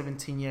of this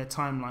 17-year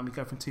timeline. We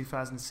go from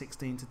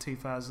 2016 to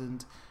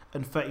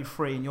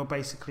 2033, and you're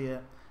basically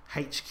at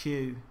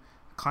HQ,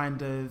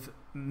 kind of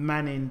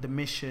manning the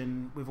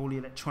mission with all the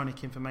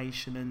electronic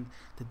information and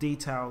the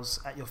details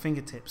at your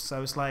fingertips.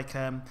 So it's like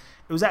it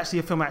was actually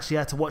a film I actually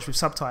had to watch with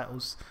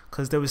subtitles,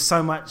 because there was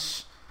so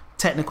much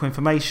technical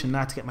information. I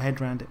had to get my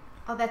head around it.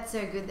 Oh, that's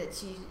so good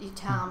that you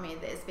tell me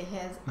this,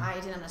 because I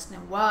didn't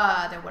understand a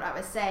word of what I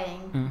was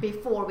saying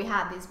before we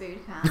had this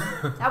boot camp.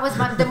 That was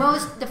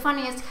the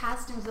funniest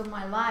castings of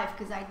my life,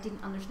 because I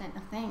didn't understand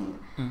a thing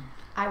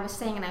I was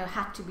saying, and I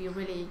had to be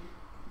really.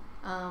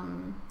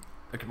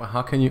 Okay, but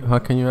how can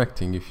you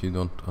acting if you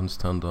don't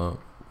understand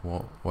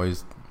why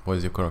is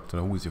your character,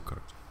 who is your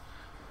character?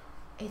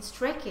 It's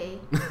tricky.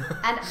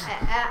 And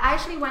I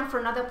actually went for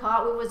another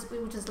part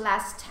which was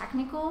less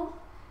technical,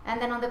 And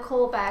then on the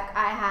callback,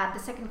 the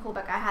second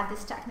callback, I had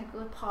this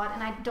technical part,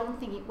 and I don't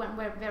think it went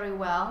very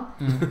well.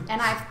 And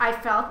I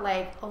felt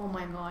like, oh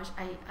my gosh,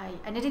 and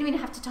I didn't even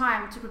have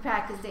time to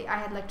prepare because I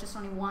had like just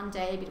only one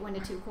day between the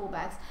two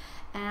callbacks,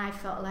 and I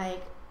felt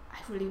like I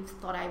really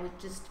thought I would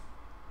just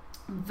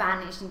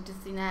vanish into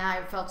thin air.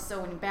 I felt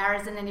so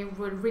embarrassed, and then it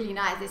was really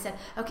nice. They said,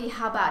 okay,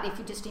 how about if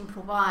you just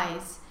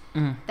improvise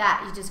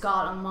that you just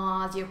got on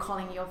Mars, you're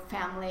calling your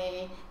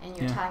family, and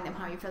you're telling them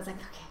how you feel. It's like,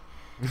 okay.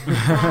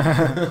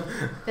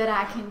 That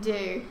I can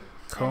do.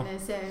 Cool. And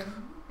so,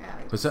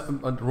 Was that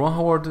Ron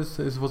Howard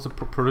was a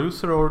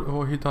producer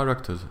or he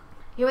directed?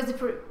 he was the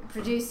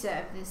producer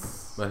of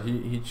this. But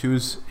he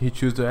choose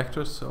the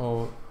actors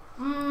or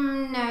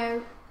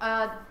No.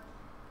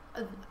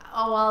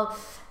 Oh well,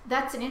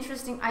 that's an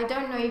interesting. I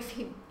don't know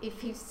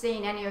if he's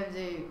seen any of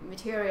the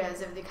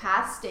materials of the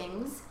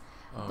castings,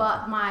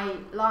 but my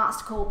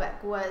last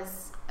callback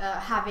was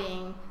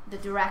having the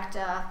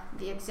director,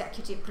 the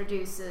executive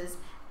producers,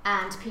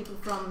 and people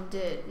from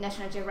the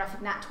National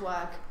Geographic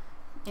Network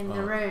in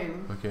the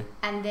room. Okay.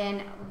 And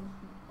then,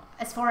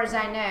 as far as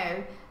I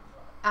know,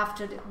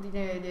 after the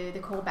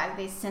callback,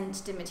 they sent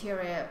the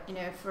material,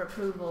 for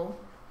approval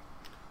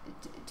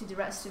to the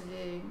rest of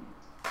the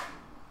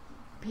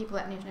people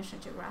at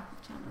National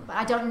Geographic Channel. But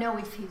I don't know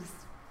if he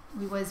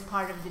was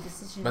part of the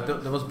decision. But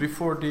that was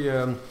before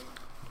the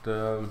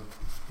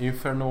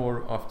Inferno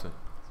or after?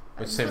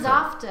 This was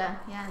after.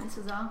 Yeah, this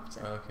was after.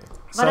 Okay.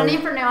 But on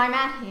Inferno, I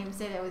met him,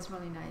 so that was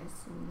really nice.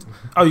 And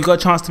Oh, you got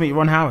a chance to meet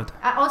Ron Howard?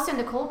 also in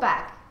the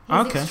callback,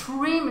 he's Okay.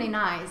 extremely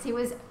nice. He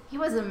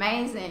was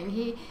amazing.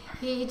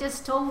 He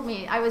just told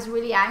me I was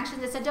really anxious.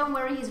 I said, "Don't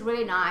worry, he's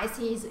really nice.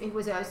 He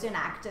was also an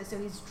actor, so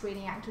he's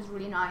treating actors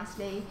really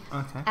nicely."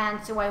 Okay.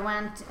 And so I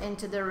went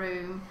into the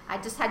room. I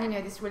just had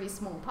this really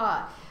small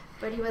part,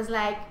 but he was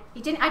like,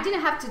 I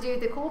didn't have to do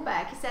the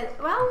callback. He said,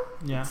 "Well,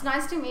 Yeah. it's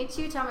nice to meet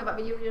you. Tell me about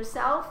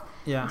yourself.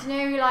 Yeah.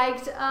 We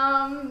liked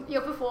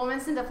your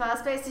performance in the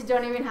first place. You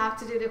don't even have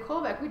to do the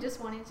callback. We just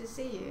wanted to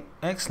see you."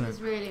 It Excellent.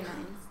 was really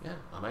nice.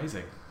 Yeah,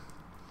 amazing.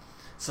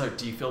 So,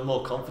 do you feel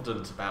more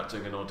confident about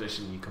doing an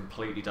audition you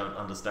completely don't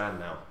understand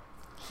now?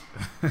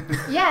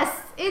 Yes,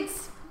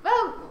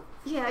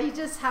 you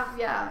just have,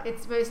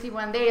 it's mostly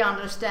when they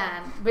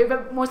understand,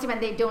 but mostly when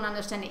they don't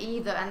understand it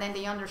either, and then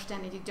they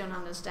understand it, you don't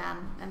understand,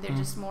 and they're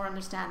just more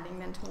understanding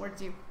than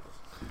towards you.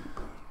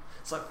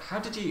 So, how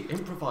did you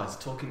improvise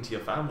talking to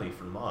your family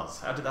from Mars?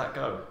 How did that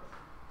go?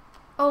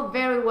 Oh,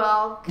 very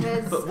well,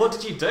 because... But what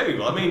did you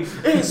do? I mean,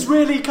 it's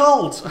really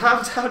cold!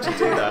 How did you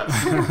do that?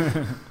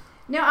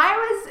 No, I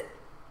was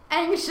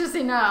anxious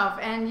enough,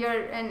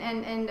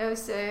 and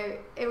also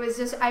it was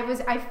just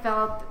I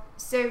felt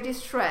so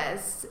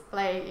distressed,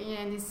 like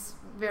this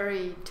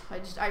very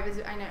touched. I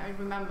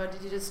remember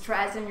the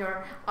distress, and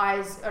your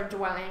eyes are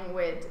dwelling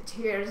with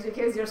tears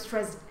because you're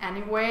stressed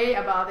anyway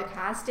about the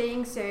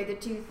casting. So the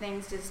two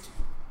things just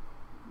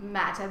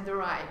met at the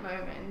right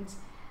moment,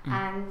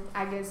 and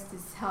I guess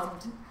this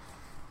helped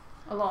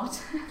a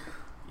lot.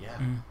 Yeah,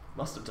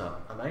 must have done.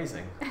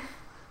 Amazing.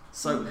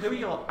 So, who are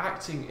your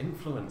acting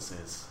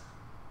influences?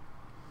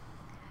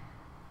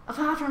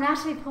 Apart from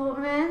Natalie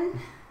Portman,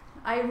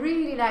 I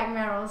really like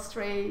Meryl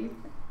Streep,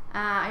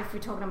 if we're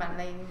talking about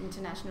like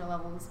international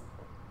levels,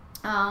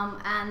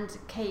 and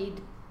Kate.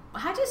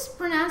 How do you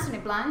pronounce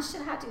it?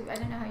 Blanchett? I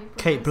don't know how you pronounce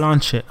Kate it.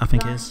 Blanchett, I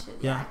think it is.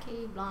 Blanchett, Yeah.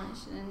 Kate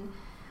Blanchett, and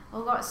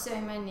I've got so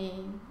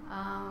many.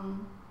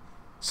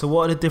 So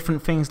what are the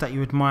different things that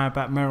you admire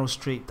about Meryl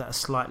Streep that are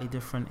slightly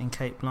different in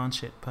Kate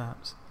Blanchett,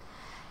 perhaps?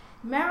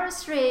 Meryl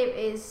Streep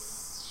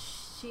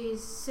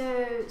she's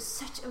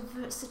such a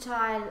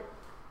versatile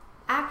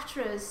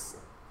actress,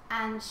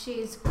 and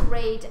she's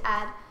great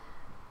at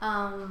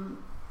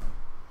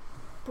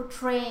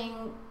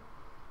portraying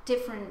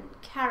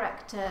different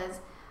characters.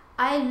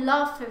 I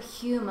love her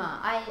humor.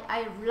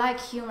 I like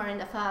humor in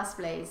the first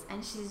place,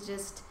 and she's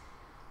just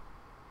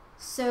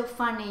so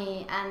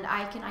funny, and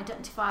I can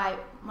identify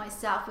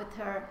myself with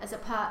her as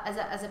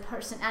a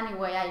person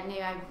anyway.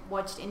 I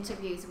watched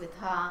interviews with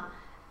her,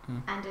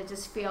 and I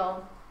just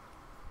feel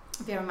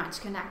very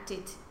much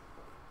connected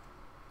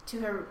to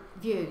her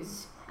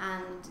views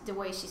and the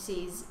way she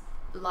sees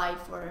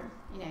life, or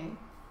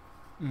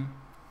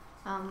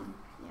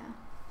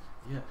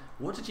Yeah.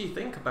 What did you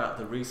think about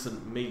the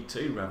recent Me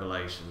Too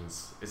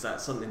revelations? Is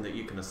that something that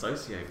you can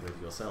associate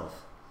with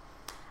yourself?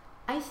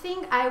 I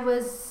think I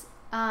was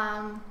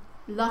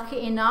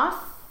lucky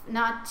enough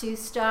not to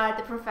start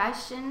the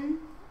profession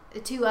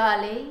too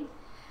early,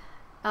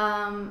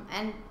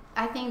 and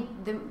I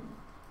think the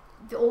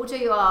older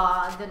you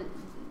are,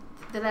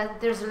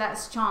 there's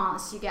less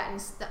chance you get in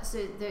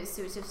those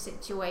sorts of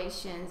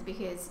situations,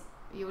 because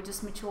you're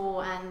just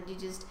mature and you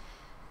just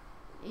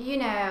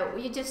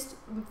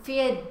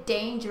fear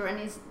danger and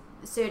is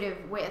sort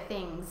of wear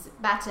things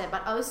better,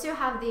 but also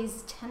have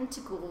these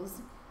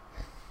tentacles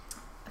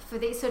for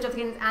these sort of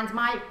things. And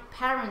my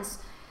parents,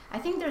 I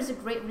think there's a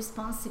great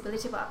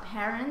responsibility about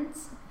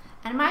parents,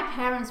 and my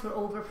parents were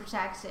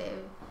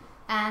overprotective,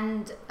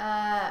 and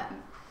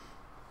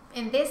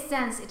in this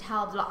sense, it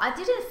helped a lot. I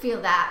didn't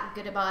feel that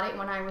good about it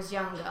when I was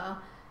younger.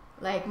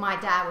 Like my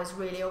dad was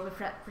really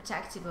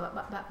overprotective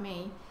about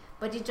me,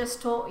 but it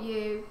just taught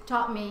me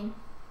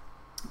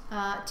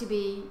to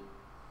be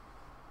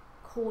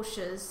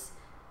cautious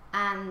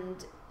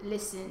and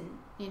listen,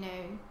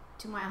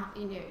 to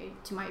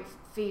my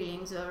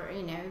feelings, or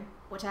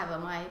whatever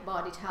my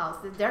body tells.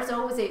 There's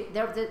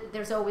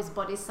always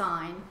body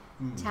sign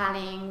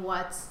telling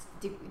what's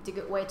the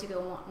good way to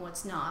go and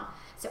what's not.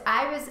 So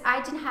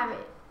I didn't have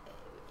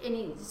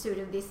any sort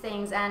of these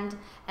things, and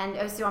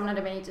also I'm not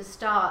a major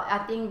star. I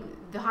think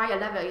the higher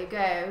level you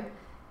go,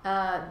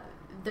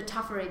 the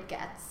tougher it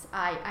gets.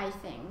 I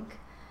think.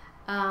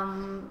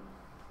 I've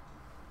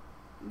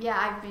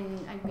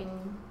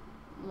been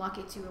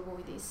lucky to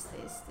avoid these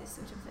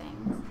sort of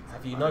things.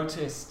 Have you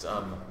noticed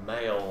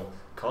male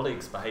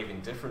colleagues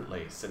behaving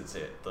differently since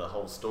the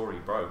whole story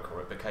broke,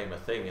 or it became a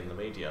thing in the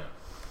media?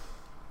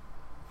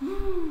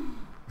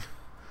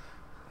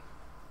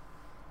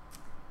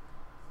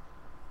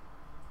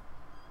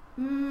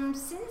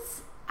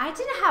 Since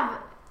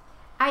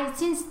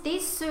since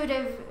this sort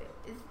of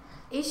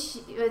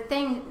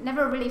thing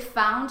never really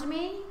found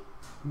me.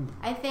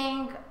 I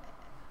think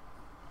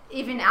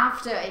even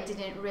after it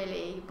didn't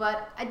really,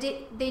 but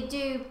they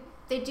do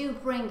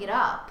bring it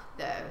up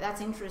though.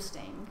 That's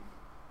interesting.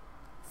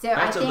 So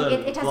Better I think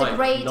than, it has like, a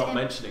great not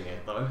mentioning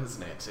it though,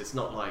 isn't it? It's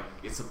not like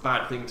it's a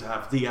bad thing to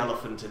have the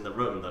elephant in the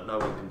room that no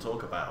one can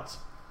talk about.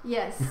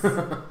 Yes.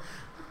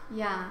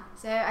 Yeah.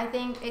 So I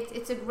think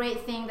it's a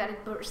great thing that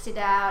it bursted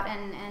out,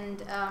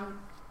 and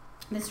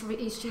this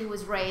issue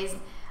was raised.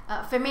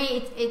 For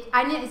me,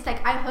 I know it's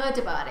like I heard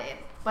about it,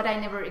 but I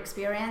never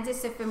experienced it.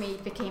 So for me,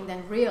 it became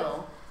then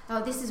real.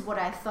 Oh, this is what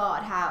I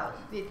thought. How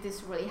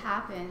this really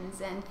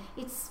happens, and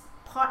it's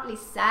partly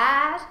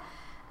sad,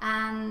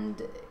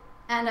 and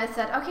I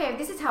thought, okay, if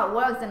this is how it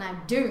works, then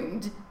I'm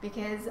doomed,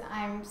 because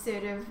I'm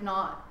sort of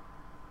not.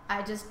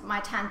 My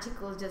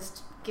tentacles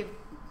just give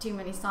too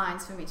many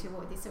signs for me to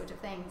avoid these sort of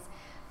things.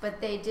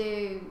 But they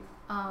do.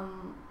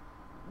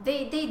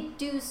 They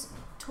do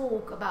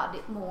talk about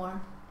it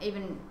more,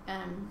 even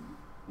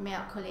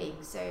male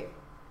colleagues. So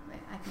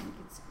I think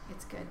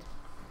it's good.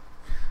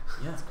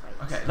 Yeah. It's great.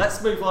 Okay,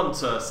 let's move on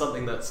to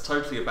something that's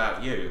totally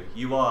about you.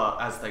 You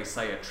are, as they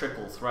say, a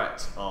triple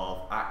threat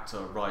of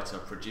actor, writer,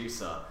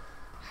 producer.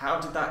 How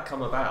did that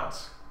come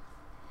about?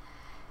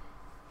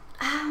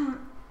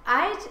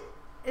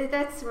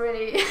 That's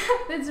really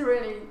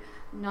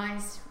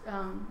nice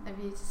of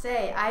you to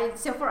say.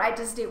 So far I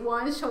just did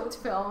one short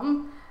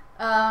film,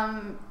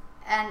 and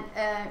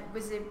I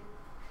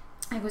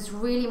was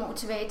really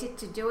motivated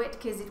to do it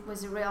because it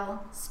was a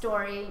real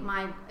story.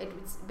 It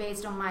was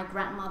based on my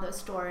grandmother's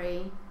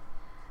story,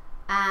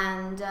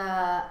 and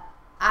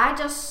I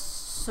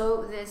just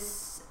saw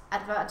this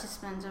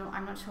advertisement, or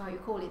I'm not sure how you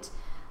call it,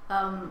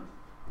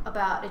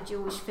 about a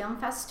Jewish film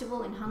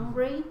festival in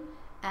Hungary.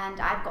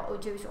 And I've got a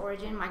Jewish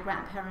origin. My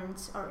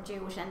grandparents are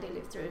Jewish and they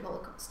lived through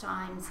Holocaust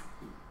times.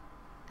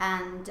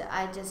 And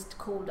I just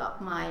called up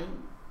my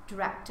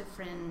director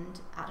friend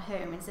at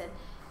home and said,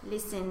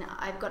 listen,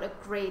 I've got a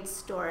great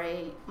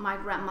story my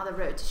grandmother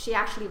wrote. She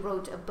actually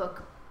wrote a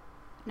book,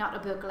 not a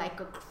book, like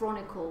a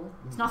chronicle.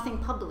 It's nothing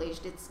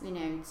published. It's,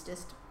 it's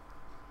just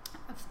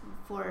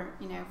for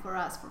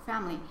us, for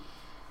family.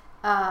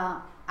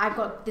 I've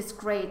got this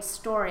great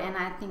story and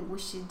I think we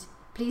should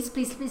please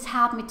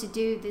help me to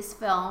do this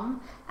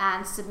film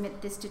and submit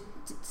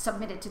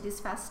it to this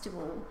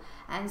festival.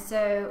 And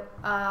so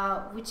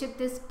we took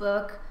this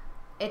book.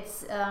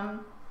 It's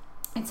a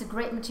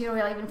great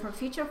material even for a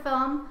feature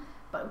film,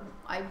 but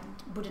I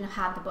wouldn't have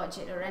had the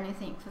budget or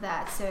anything for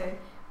that. So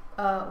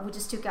we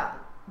just took out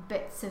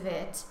bits of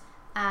it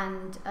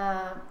and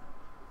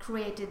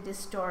created this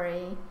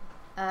story.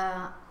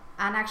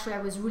 And actually,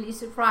 I was really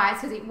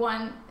surprised because it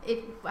won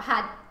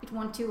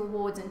 2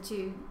 awards and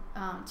two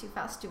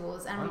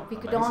festivals, and we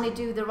could only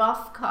do the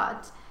rough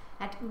cut.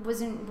 It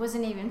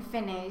wasn't even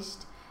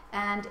finished,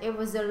 and it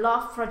was a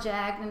love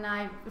project. And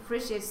I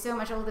appreciate so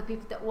much all the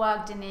people that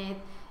worked in it.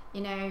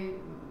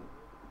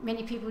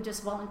 Many people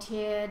just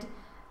volunteered,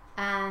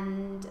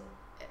 and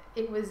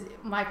it was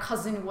my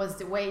cousin was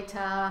the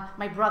waiter.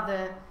 My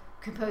brother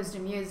composed the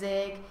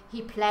music.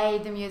 He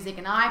played the music,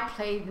 and I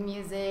played the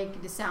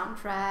music, the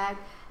soundtrack.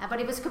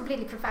 But it was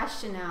completely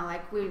professional.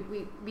 Like we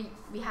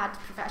had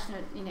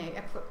professional,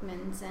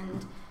 equipment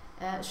and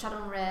shot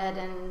on red,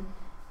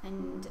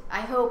 and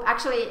I hope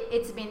actually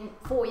it's been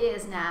 4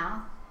 years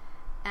now,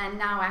 and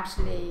now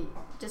actually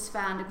just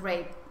found a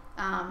great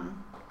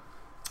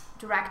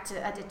director,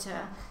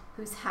 editor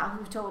who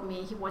told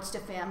me he watched the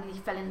film, he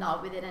fell in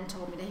love with it, and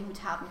told me that he would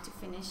help me to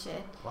finish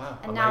it. Wow,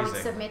 and amazing. Now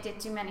it's submitted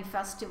to many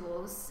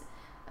festivals.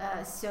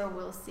 So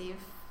we'll see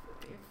if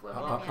we're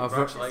going to be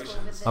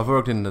congratulations. with it. I've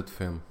worked in that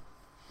film.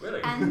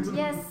 Really? And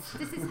yes,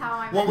 this is how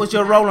I. What was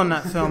your role on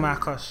that film,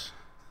 Akash?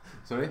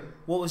 Sorry?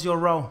 What was your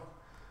role?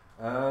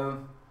 I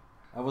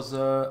was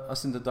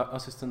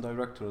assistant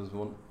director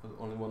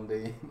only one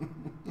day.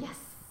 Yes.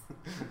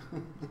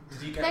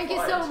 Did you get Thank you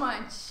fired? so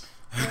much.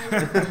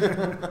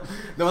 That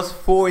was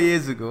 4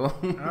 years ago.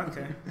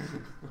 Okay.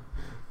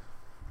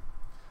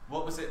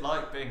 What was it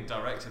like being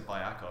directed by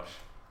Akosh?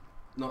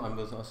 No, I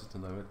was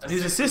assistant director.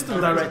 He's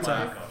assistant directed by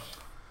director. Akosh.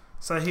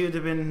 So he would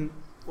have been.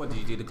 What did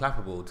you do? The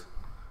clapperboard?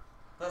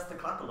 That's the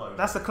clapper logo.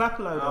 That's the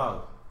clapper logo.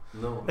 Oh.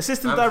 No.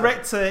 Assistant I'm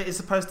director is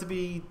supposed to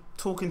be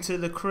talking to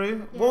the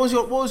crew. Yeah.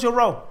 What was your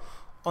role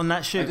on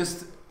that shoot?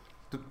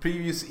 The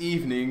previous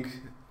evening,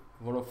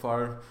 one of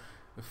our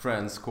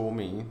friends called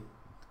me.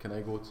 Can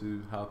I go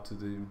to help to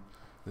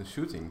the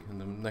shooting? And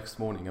the next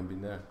morning I've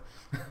been there.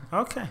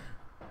 Okay.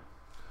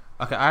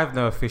 Okay, I have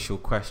no official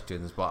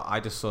questions, but I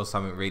just saw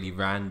something really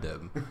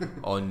random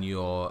on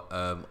your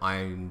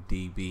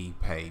IMDb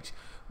page.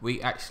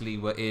 We actually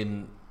were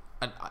in.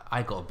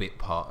 I got a bit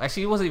part.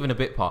 Actually, it wasn't even a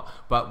bit part,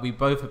 but we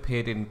both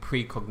appeared in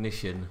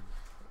Precognition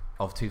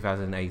of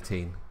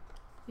 2018.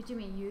 What do you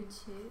mean, you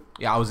two?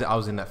 Yeah, I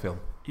was in that film.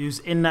 You was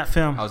in that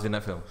film. I was in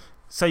that film.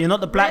 So you're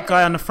not the black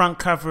guy on the front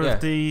cover Yeah.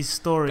 of the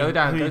story. Go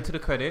down, Who go you- to the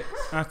credits.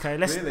 Okay,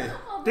 let's. Really?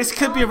 Oh This my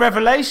could be a God.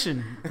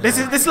 revelation. This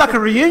is like a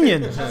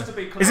reunion. Just to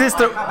be clear, Is this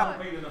the- I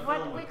haven't been in a film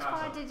What, with which Kata.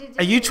 part did you do?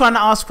 Are you trying to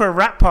ask for a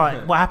rap party?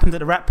 What happened at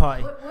the rap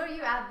party? Were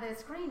you at the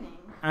screening?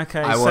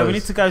 Okay, I so we was.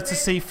 need to go to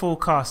see full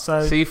cast.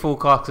 So See full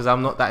cast because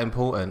I'm not that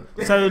important.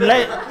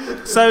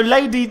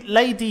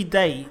 Lady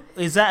Date,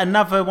 is that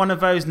another one of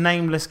those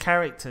nameless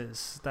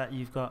characters that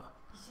you've got?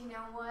 You know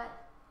what?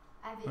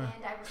 At the end,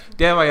 I was.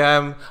 There I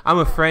am. I'm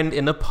a friend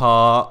in the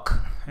park.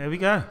 Here we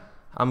go.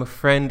 I'm a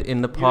friend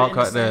in the You were park in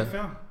the right there. same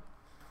film.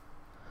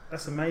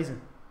 That's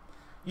amazing.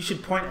 You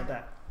should point at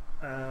that,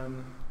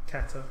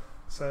 Kata.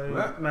 So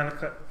What?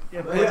 Malika,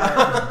 yeah, point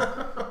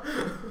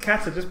at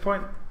Kata, just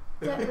point.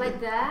 Like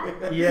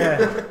that? Yeah,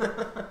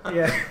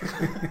 yeah.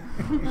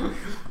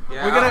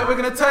 Yeah, We're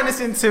gonna turn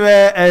this into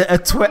a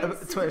Twitter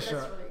That's shot.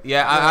 really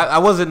Yeah, I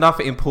wasn't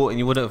nothing important.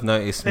 You wouldn't have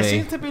noticed There me.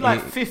 seems to be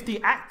like You-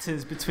 50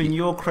 actors between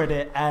your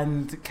credit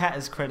and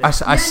Kata's credit. I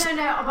s- I s-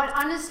 No. But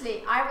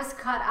honestly, I was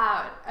cut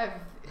out of.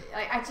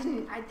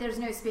 Like, there's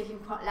no speaking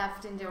part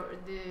left in the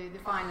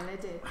final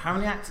edit. How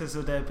many actors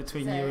are there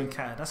between you and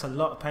Kata? That's a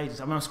lot of pages.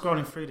 I'm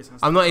scrolling through this.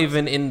 I'm not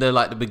even in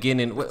the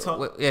beginning.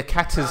 top. Yeah,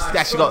 Kat has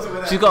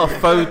actually she's got a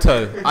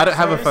photo. I don't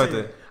have a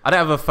Seriously? photo. I don't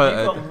have a You've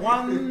photo. got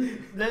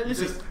one.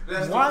 Listen,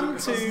 let's 1,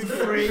 just- 2,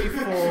 3,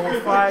 4,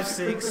 5,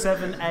 6,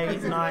 7, 8,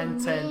 That's 9,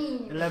 what I 10,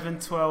 mean. 11,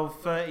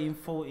 12, 13,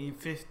 14,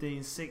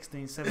 15,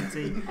 16,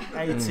 17,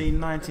 18,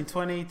 19,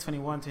 20,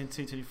 21,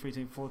 22, 23,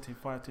 24,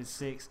 25,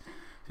 26,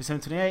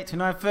 27, 28,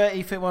 29,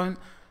 30, 31.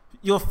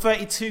 You're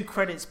 32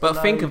 credits below.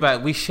 But think about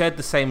it, we shared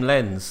the same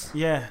lens.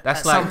 Yeah, That's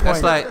at some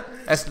point.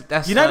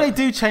 that's You know like,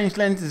 they do change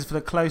lenses for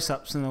the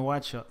close-ups and the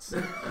wide shots.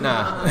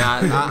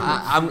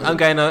 I'm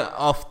going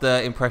off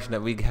the impression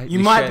that we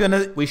might shared, be on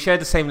a- we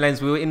shared the same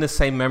lens. We were in the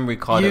same memory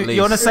card at least.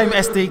 You're on the same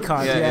SD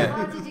card. Yeah, Yeah. yeah.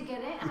 How did you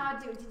get it?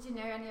 Did you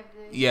know any of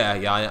the?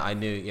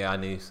 Yeah, I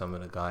knew some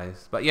of the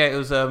guys. But yeah, it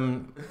was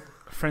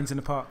Friends in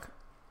the park.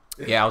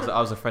 yeah, I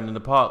was a friend in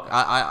the park.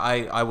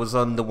 I was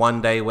on the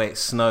one day where it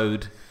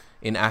snowed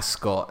in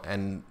Ascot,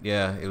 and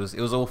yeah, it was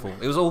awful.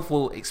 It was an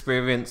awful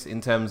experience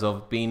in terms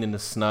of being in the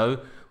snow,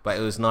 but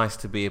it was nice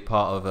to be a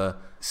part of a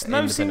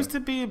Snow seems to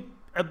be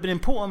an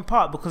important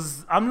part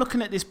because I'm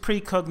looking at this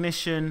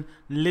Precognition,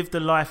 Live the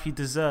Life You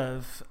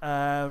Deserve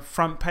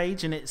front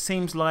page, and it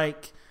seems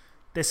like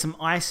there's some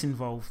ice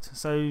involved.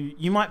 So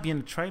you might be in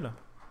the trailer.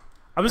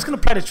 I'm just going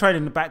to play the trailer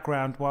in the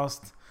background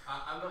whilst.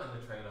 I'm not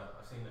in the trailer.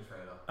 I've seen the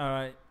trailer. All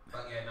right.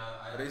 But yeah, no.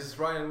 This is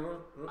Ryan.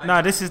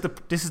 No, this is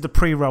the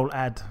pre-roll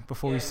ad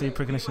before we see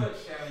Precognition.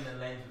 sharing the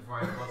lens with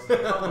Ryan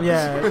Gosling.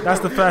 Yeah, that's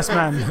the first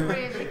man.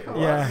 Really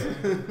cool. Yeah.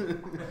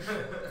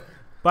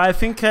 But I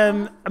think,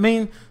 I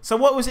mean, so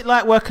what was it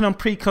like working on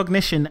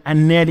Precognition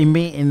and nearly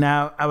meeting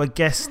our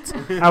guest,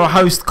 our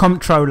host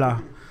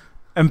comptroller,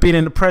 and being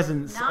in the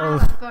presence Now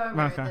of I'm firmer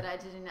Malika? that I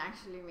didn't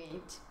actually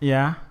meet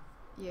Yeah.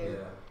 you.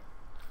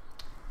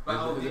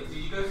 But did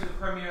you go to the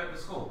premiere at the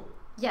school?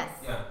 Yes.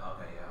 Yeah.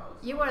 Okay.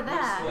 Yeah. You were there.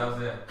 I was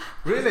there.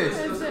 Really?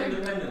 It was an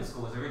independent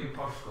school. It was a really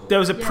posh school. There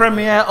was a Yeah.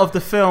 premiere of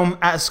the film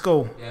at a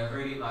school. Yeah,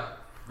 really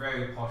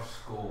very posh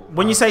school.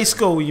 When you say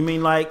school, you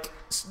mean like,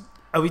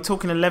 are we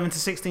talking 11 to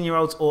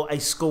 16-year-olds or a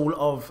school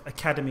of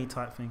academy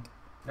type thing?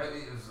 No,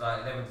 it was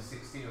like 11 to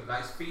 16. Like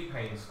it's fee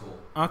paying school.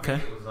 Okay.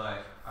 It was like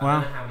I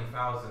Wow. don't know how many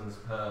thousands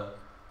per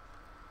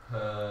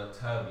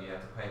term you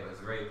have to pay, but it's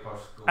a very posh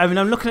school. I mean,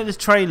 I'm looking at this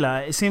trailer.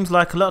 It seems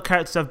like a lot of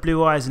characters have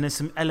blue eyes, and there's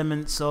some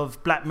elements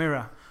of Black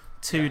Mirror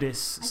to Yeah.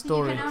 this I think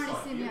story. you can only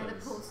see me on the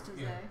posters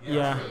though.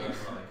 Yeah. it's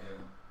like,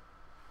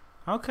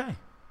 Okay.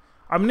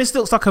 I mean, this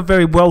looks like a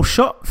very well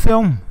shot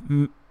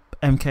film,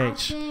 I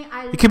MKH. think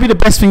I It could be the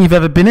best thing you've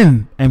ever been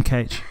in,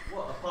 MKH.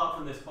 What, apart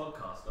from this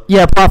podcast?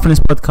 Yeah, apart from this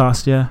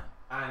podcast, yeah.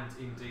 And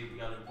indeed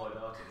the unemployed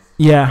artist.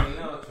 Yeah. You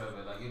know what, Trevor?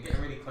 Like you're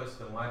getting really close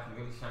to the mic and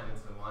really shouting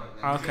into the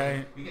mic. Like,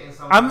 Okay. You're getting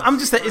I'm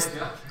just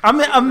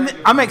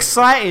I'm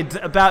excited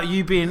about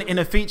you being in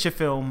a feature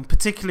film,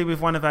 particularly with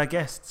one of our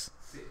guests.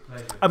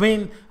 I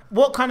mean,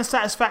 what kind of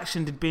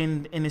satisfaction did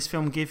being in this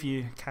film give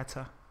you,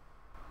 Kata?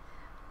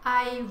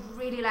 I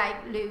really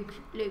like Luke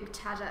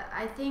Tata.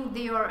 I think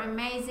they are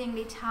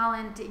amazingly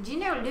talented. Do you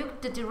know Luke,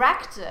 the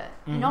director,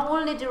 not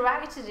only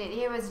directed it,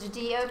 he was the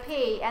DOP,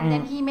 and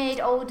then he made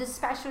all the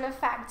special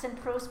effects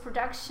and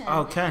post-production.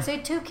 Okay. So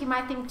it took him,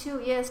 I think,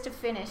 2 years to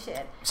finish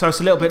it. So it's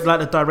a little bit like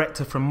the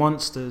director from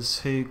Monsters,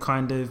 who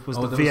kind of was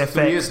the that was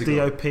 2 years VFX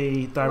ago. DOP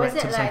director Was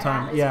it at the same like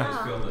time. that as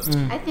Yeah.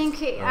 well? I think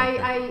Okay.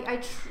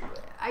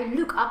 I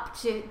look up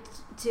to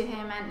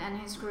him and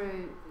his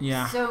crew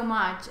Yeah. so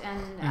much,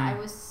 and I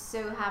was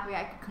so happy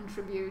I could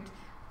contribute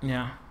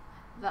Yeah.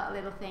 that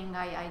little thing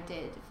I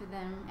did for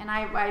them. And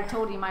I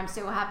told him I'm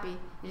so happy.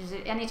 Just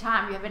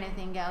anytime you have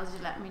anything else,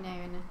 just let me know,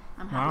 and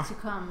I'm happy to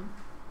come.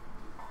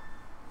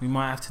 We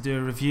might have to do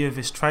a review of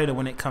this trailer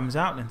when it comes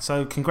out then.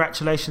 So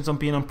congratulations on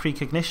being on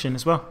Precognition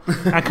as well.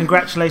 And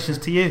congratulations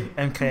to you,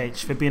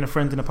 MKH, for being a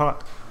friend in a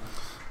part.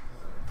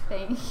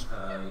 Thanks.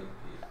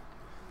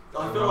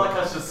 I feel like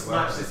I should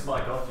snatch this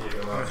mic off you.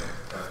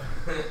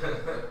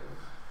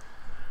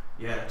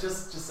 Yeah,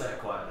 just say it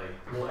quietly.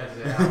 We'll edit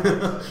it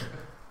out.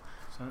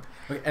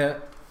 Okay,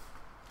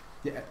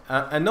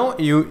 I know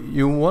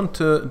you want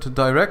to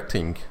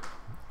directing.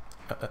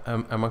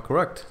 Am I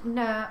correct?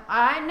 No,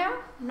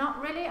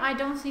 not really. I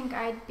don't think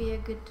I'd be a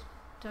good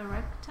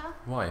director.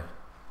 Why?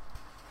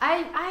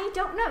 I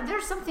don't know.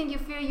 There's something you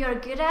feel you're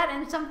good at,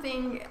 and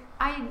something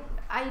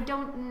I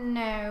don't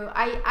know.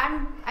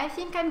 I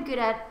think I'm good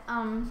at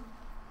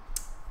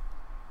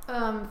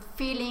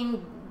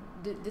feeling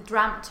the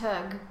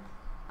dramaturg.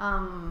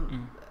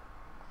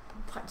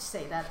 How to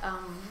say that?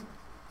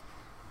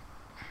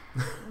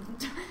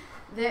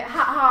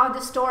 How the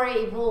story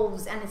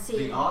evolves, and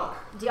see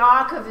the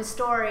arc of a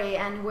story,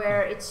 and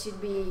where it should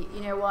be,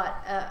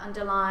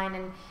 underlined.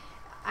 And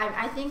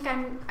I think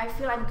I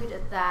feel I'm good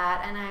at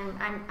that, and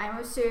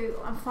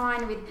I'm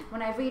fine with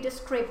when I read a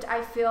script.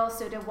 I feel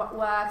sort of what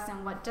works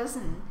and what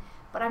doesn't.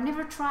 But I've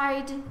never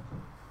tried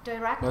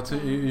directing. But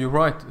you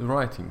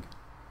writing.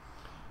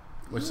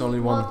 It's only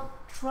one.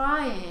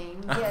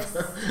 Trying, yes,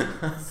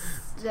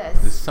 There's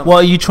yes. some- What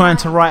are you trying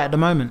to write at the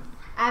moment?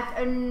 I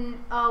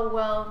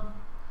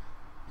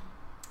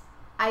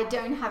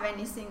don't have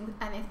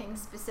anything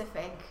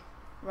specific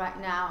right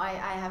now.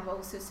 I have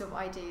all sorts of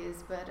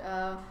ideas, but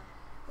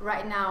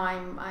right now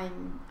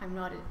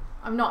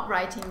I'm not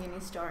writing any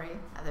story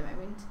at the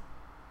moment.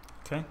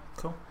 Okay,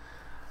 cool.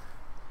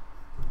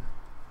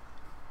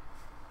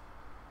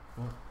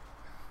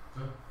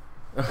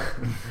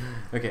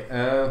 Okay,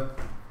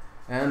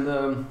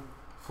 and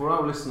for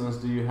our listeners,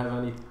 do you have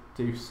any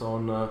tips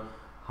on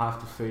how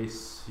to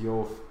face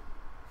your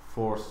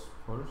force?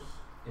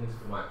 Into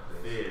the mic,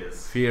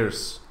 please.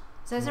 Fears.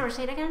 So sorry,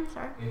 say it again.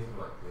 Sorry. Into the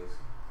mic, please.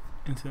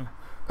 Into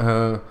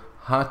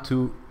How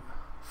to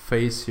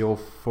face your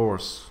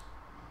force.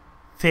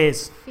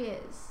 fears.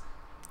 Fears.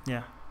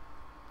 Yeah.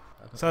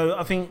 So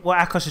I think what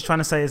Akash is trying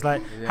to say is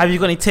like, Yeah. have you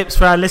got any tips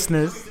for our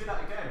listeners? Can we do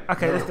that again?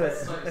 Okay, No. let's do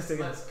it. Let's do it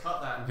again. Let's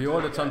cut that. The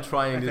other time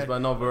trying this Okay. but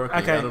not working.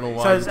 Okay, I don't know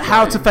why. so it's it's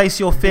how to trying. face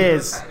your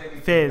fears.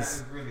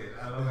 Fears.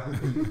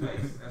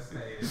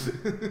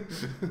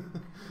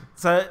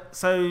 So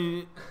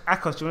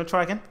Akash, do you want to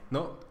try again?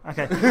 No.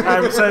 Okay.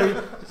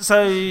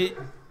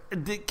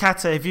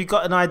 Kata, have you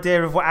got an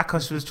idea of what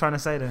Akash was trying to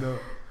say there? No.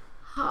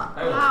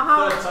 Hang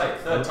on,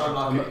 third time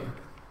lucky.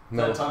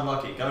 No. Third time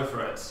lucky, go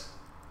for it.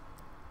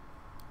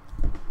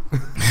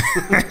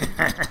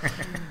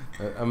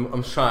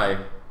 I'm shy.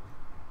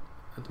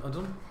 I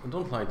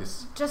don't like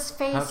this. Just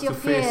Have face to your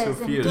face fears your and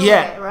fears. do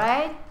Yeah. it,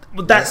 right?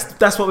 Well,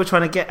 that's what we're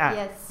trying to get at.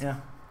 Yes. Yeah.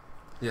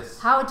 Yes.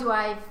 How do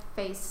I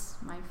face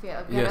my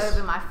fear? Get Yes.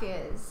 over my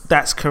fears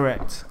That's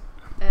correct.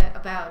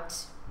 about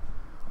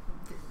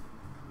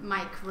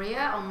my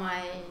career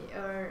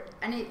or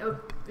any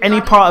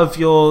Any part of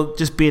your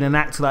just being an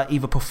actor, like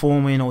either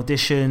performing,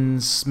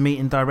 auditions,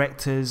 meeting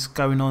directors,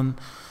 going on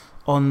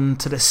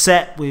to the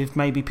set with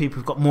maybe people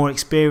who've got more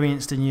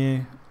experience than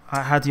you.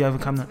 How do you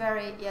overcome that?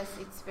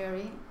 It's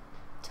very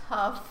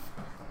tough.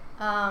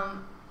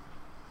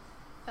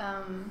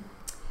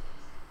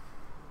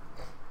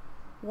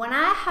 When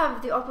I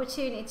have the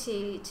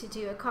opportunity to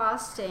do a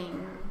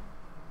casting,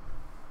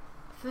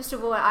 first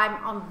of all,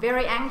 I'm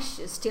very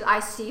anxious till I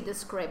see the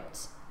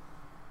script.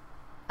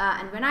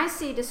 And when I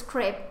see the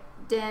script,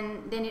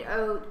 then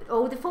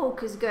all the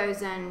focus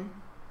goes on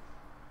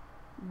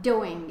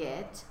doing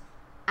it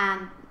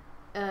and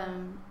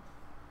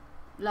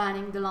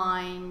learning the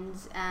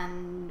lines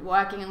and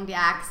working on the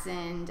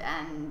accent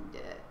and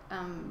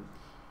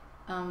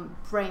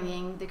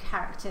bringing the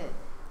character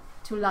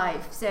to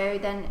life. So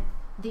then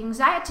the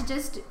anxiety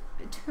just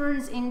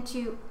turns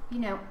into,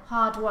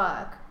 hard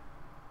work.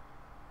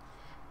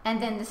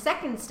 And then the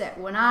second step,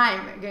 when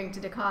I'm going to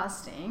the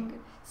casting,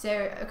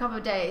 so a couple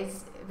of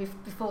days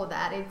before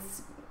that,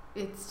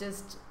 it's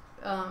just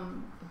a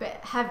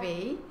bit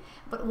heavy.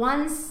 But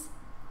once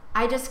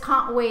I just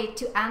can't wait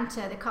to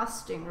enter the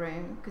casting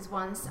room, because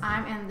once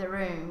I'm in the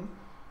room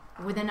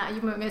with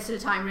most of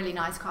the time really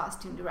nice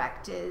costume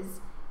directors,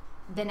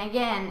 then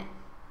again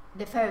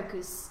the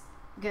focus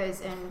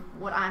goes in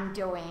what I'm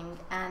doing,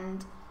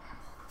 and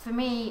for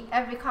me,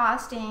 every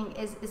casting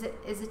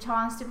is a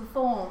chance to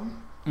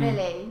perform,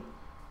 really,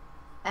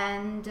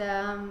 and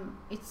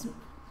it's.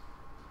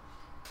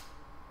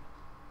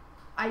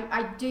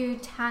 I do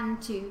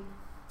tend to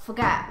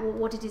forget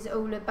what it is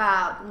all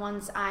about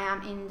once I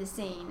am in the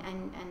scene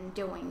and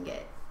doing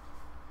it.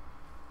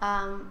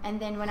 And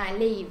then when I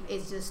leave,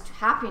 it's just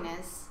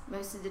happiness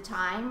most of the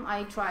time.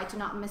 I try to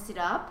not mess it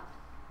up,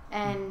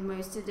 and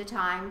most of the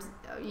times,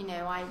 you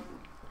know,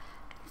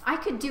 I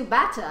could do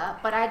better,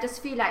 but I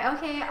just feel like,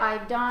 okay,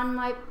 I've done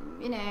my,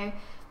 you know,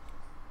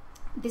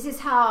 this is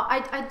how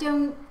I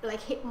don't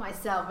like hit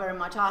myself very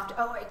much after,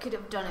 oh, I could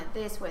have done it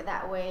this way,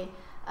 that way.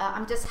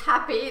 I'm just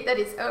happy that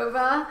it's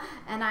over,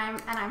 and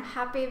I'm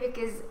happy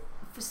because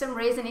for some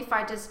reason, if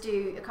I just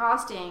do a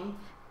casting,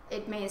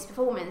 it means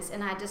performance,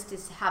 and I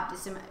just have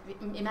this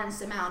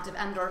immense amount of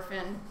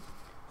endorphin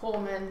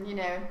hormone, you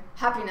know,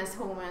 happiness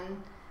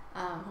hormones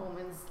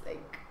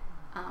like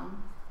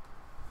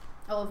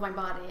all of my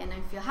body, and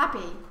I feel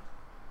happy.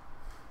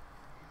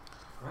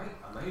 Great,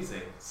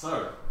 amazing.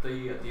 So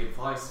the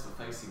advice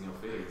for facing your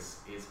fears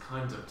is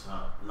kind of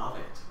to love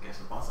it and get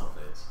a buzz off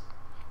it.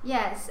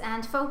 Yes,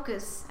 and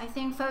focus. I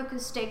think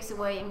focus takes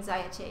away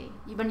anxiety.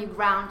 When you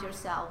ground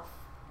yourself,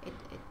 it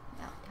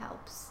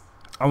helps.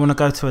 I want to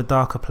go to a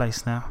darker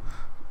place now.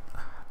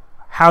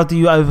 How do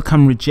you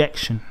overcome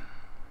rejection?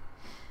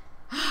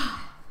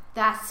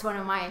 That's one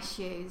of my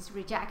issues.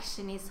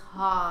 Rejection is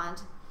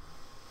hard.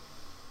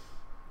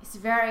 It's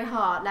very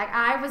hard. Like,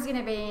 I was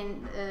gonna be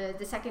in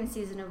the second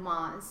season of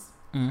Mars,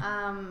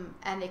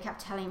 and they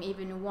kept telling me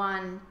even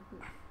 1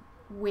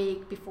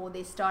 week before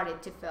they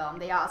started to film,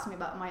 they asked me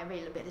about my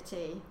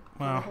availability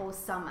for the whole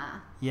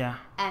summer. Yeah.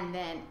 And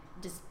then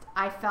just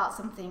I felt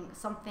something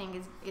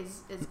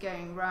is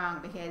going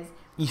wrong because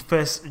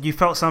you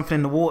felt something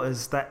in the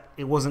waters that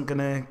it wasn't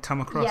gonna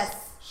come across.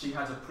 Yes. She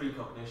had a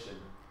precognition.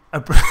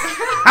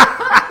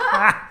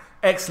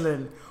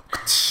 Excellent.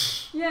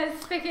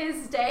 Yes,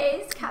 because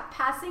days kept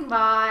passing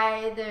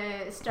by.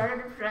 The start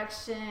of the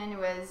production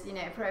was, you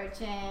know,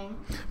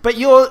 approaching. But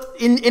you're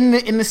in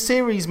the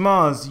series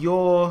Mars,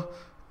 your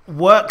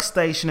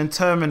workstation and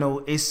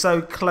terminal is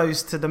so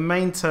close to the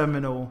main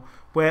terminal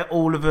where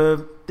all of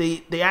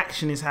the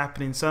action is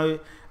happening. So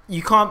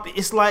you can't.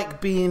 It's like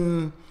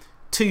being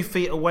 2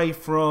 feet away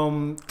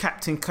from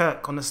Captain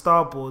Kirk on the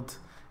starboard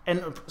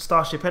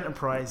Starship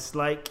Enterprise.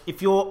 Like,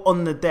 if you're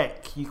on the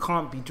deck, you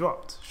can't be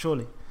dropped.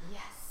 Surely.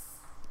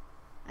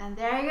 And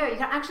there you go. You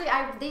can actually,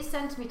 they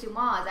sent me to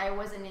Mars. I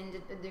wasn't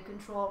in the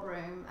control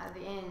room at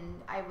the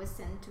end. I was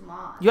sent to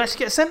Mars. You actually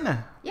get sent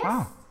there? Yes.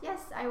 Wow. Yes,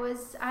 I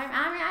was.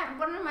 I mean,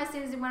 one of my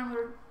scenes when we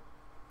were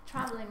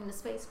traveling in the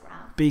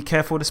spacecraft. Be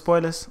careful with the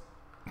spoilers,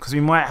 because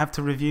we might have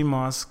to review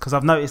Mars. Because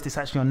I've noticed it's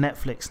actually on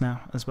Netflix now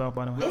as well.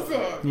 By the way. Is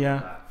it?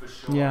 Yeah. For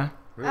sure. Yeah.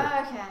 Really?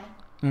 Oh, okay.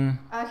 Mm.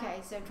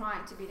 Okay, so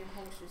trying to be the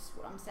cautious,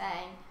 what I'm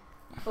saying.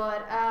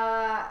 But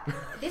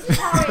this is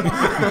how it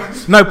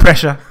happens. No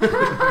pressure.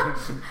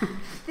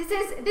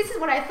 This is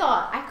what I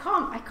thought. I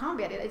can't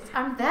be at it.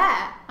 I'm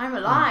there. I'm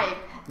alive.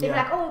 They were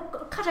like,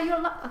 oh, Katja, you're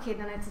alive. Okay,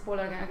 then it's a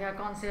spoiler again. Okay, I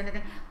can't say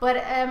anything. But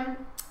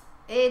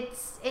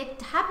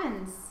it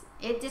happens.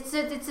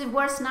 It's a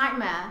worst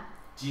nightmare.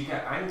 Do you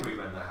get angry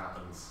when that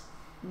happens?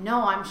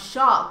 No, I'm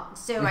shocked.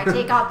 So I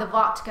take out the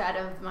vodka out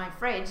of my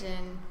fridge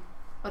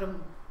or the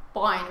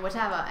wine,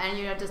 whatever, and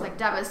you're just like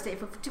devastated.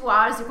 For 2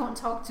 hours you can't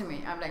talk to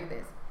me. I'm like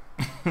this.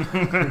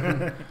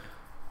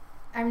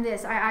 I'm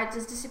this. I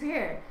just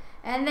disappear.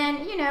 And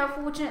then, you know,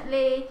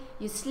 fortunately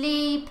you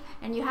sleep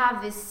and you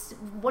have this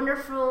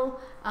wonderful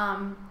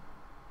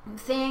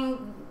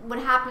thing. What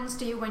happens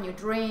to you when you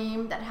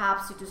dream that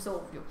helps you to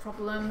solve your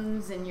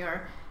problems and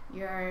your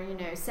you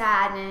know,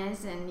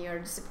 sadness and your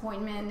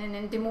disappointment. And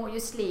then the more you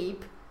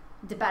sleep,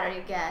 the better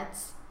it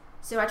gets.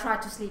 So I try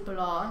to sleep a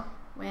lot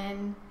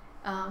when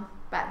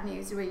bad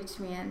news reach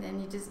me, and then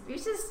you just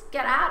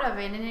get out of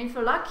it. And if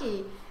you're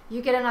lucky,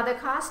 you get another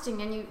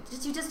casting, and you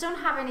just don't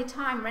have any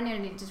time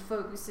running. You just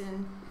focus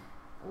on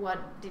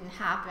what didn't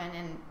happen.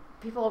 And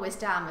people always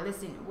tell me,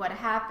 listen, what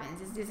happens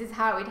this is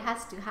how it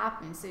has to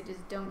happen, so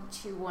just don't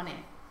chew on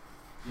it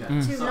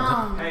too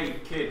long. Hey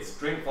kids,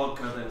 drink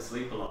vodka then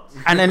sleep a lot.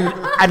 And then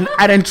and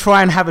then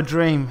try and have a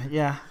dream.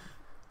 Yeah,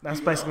 that's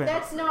basically it.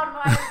 That's not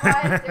my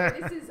advice.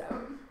 Though. This is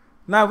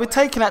No, we're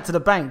taking that to the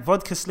bank.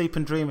 Vodka, sleep,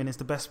 and dreaming is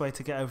the best way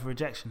to get over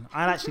rejection.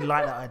 I actually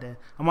like that idea.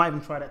 I might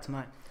even try that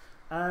tonight.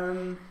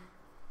 Have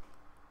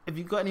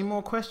you got any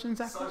more questions,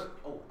 Akash?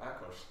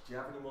 Akash, do you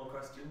have any more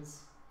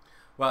questions?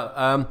 Well,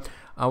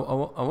 I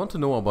want to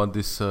know about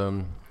this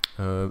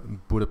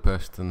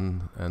Budapest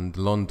and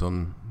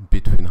London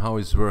between how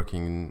it's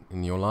working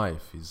in your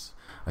life.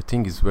 I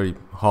think it's very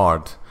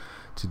hard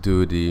to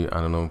do the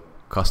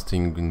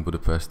casting in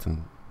Budapest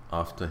and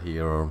after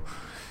here. Or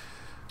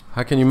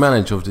how can you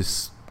manage of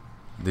these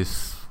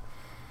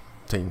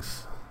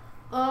things?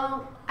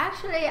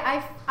 Actually,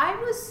 I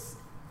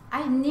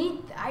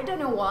don't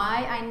know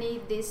why I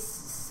need this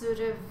sort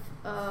of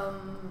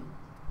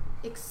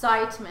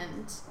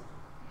excitement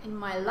in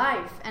my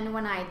life, and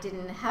when I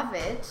didn't have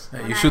it,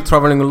 You should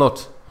traveling a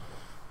lot.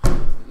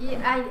 Yeah,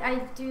 I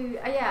do.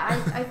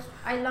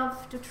 I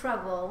love to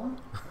travel,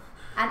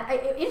 and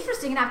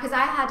interesting enough, because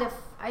I had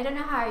I don't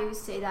know how you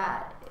say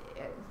that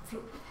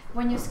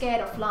when you're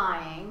scared of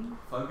flying.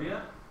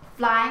 Phobia?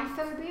 Flying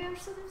phobia or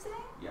something.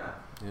 Yeah.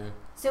 Yeah.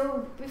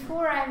 So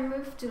before I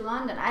moved to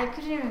London, I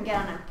couldn't even get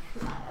on a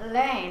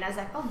plane. I was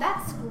like, oh,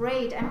 that's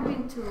great. I'm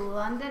moving to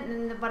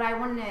London, but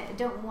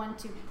don't want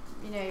to,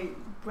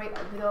 break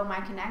up with all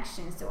my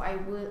connections. So I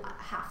will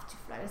have to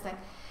fly. I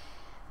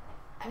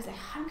was like,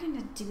 how am I going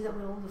to do that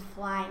with all the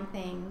flying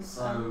things?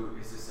 So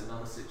is this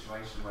another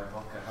situation where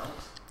vodka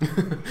helps?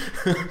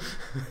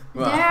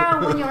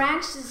 No, when you're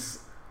anxious,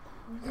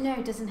 no,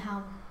 it doesn't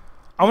help.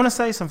 I want to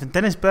say something.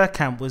 Dennis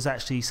Bergkamp was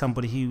actually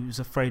somebody who was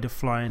afraid of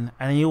flying,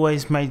 and he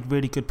always made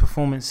really good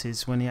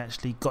performances when he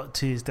actually got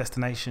to his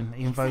destination,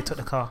 even though he took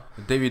the car.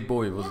 David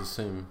Bowie was the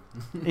same.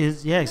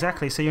 Yeah,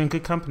 exactly. So you're in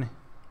good company.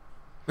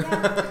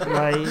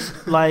 Yeah.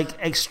 like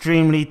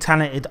extremely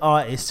talented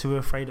artists who are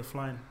afraid of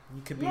flying.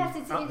 You could be Yes,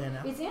 up there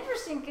now. it's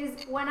interesting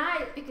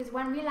because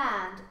when we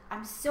land,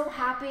 I'm so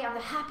happy. I'm the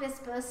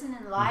happiest person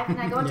in life,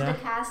 and I go to Yeah. the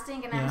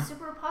casting, and Yeah. I'm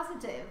super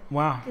positive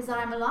Wow. because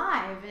I'm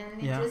alive,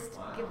 and it Yeah. just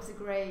Wow. gives a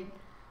great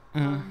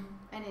Mm.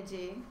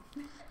 energy.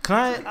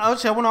 Can I want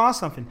to ask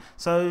something.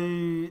 So,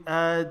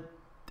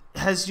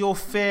 has your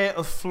fear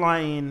of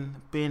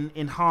flying been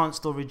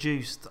enhanced or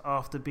reduced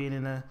after being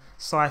in a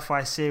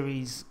sci-fi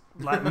series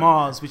like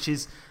Mars, which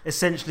is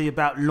essentially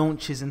about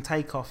launches and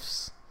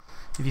takeoffs?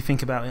 If you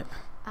think about it.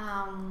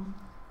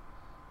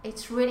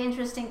 It's really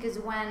interesting because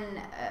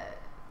when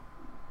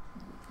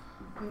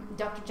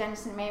Dr.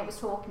 Jensen May was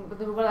talking,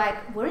 we were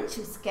like, weren't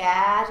you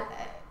scared,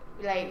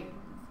 like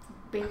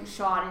being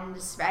shot into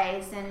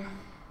space,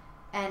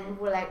 and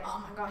we're like,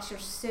 oh my gosh, you're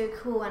so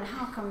cool, and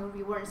how come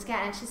you weren't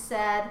scared? And she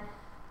said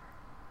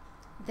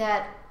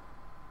that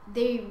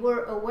they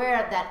were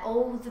aware that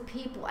all the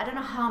people, I don't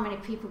know how many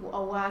people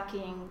are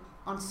working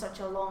on such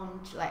a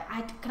launch, like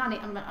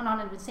I'm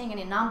not even saying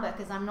any number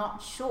because I'm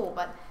not sure,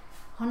 but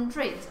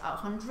hundreds,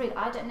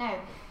 I don't know,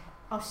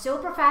 are so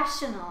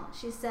professional.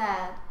 She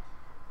said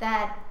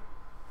that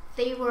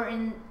they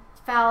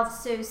felt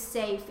so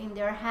safe in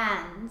their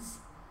hands,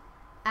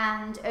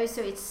 and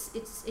also it's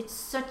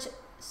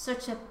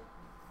such a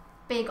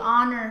big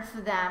honor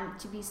for them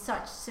to be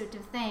such sort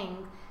of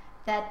thing,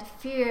 that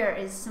fear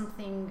is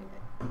something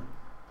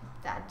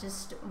that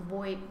just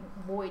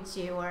voids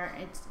you, or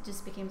it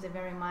just becomes a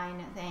very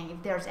minor thing.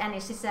 If there's any,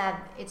 she said,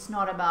 it's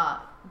not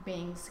about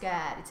being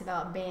scared, it's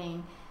about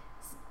being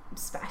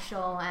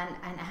special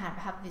and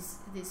have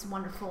this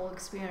wonderful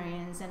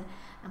experience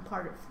and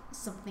part of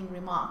something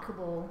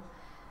remarkable.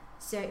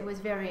 So it was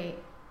very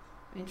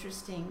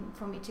interesting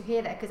for me to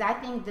hear that, because I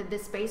think that the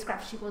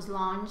spacecraft she was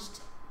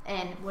launched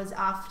and was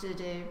after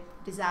the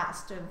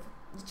disaster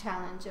of the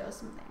Challenger or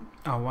something.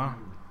 Oh wow.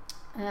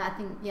 I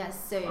think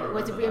yes. So I it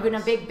was remember even a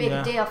that. big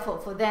Yeah. deal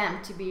for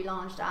them to be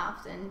launched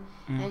after, and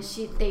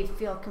they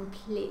feel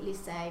completely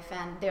safe.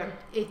 And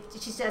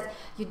she says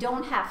you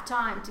don't have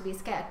time to be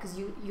scared because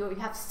you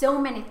have so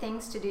many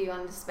things to do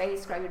on the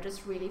spacecraft. You're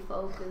just really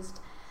focused.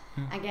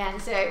 Again,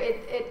 so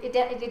it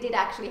did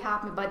actually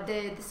help me. But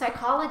the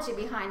psychology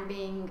behind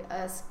being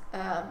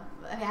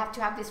I have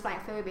to have this flying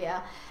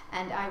phobia,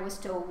 and I was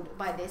told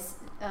by this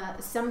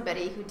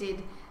somebody who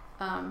did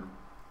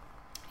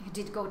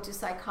go to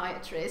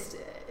psychiatrist,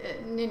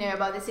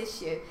 about this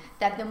issue,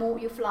 that the more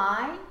you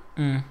fly,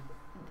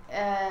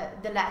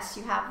 the less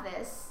you have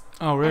this.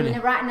 Oh really?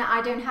 And right now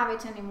I don't have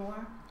it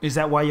anymore. Is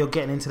that why you're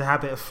getting into the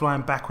habit of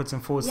flying backwards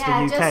and forwards to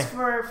Yeah, the UK? just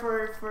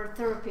for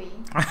therapy.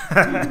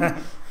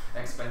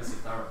 Expensive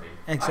therapy.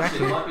 Exactly.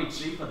 Actually, it might be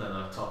cheaper than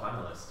a top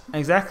analyst.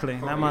 Exactly.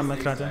 Probably That might is make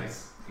these a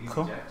difference. days.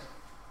 Cool.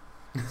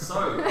 EasyJet.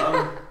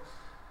 So,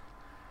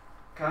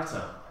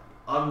 Kata,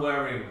 I'm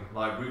wearing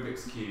my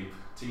Rubik's Cube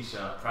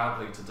t-shirt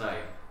proudly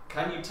today.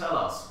 Can you tell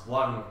us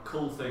one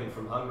cool thing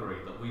from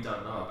Hungary that we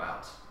don't know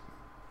about?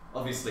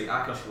 Obviously,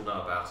 Akash will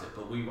know about it,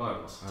 but we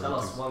won't. Tell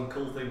us one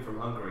cool thing from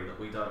Hungary that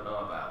we don't know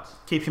about.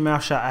 Keep your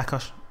mouth shut,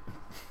 Akash.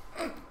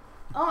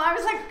 Oh, I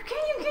was like,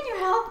 can you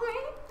help me?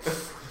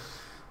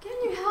 Can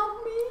you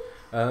help me?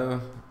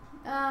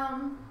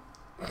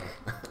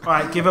 All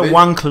right, give her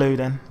one clue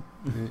then.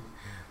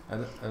 I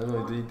don't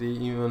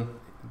know.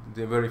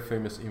 The very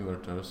famous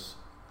inverters,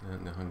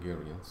 the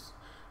Hungarians.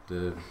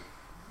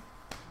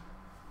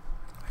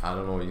 I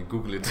don't know. You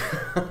Google it.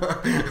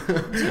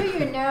 Do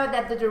you know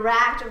that the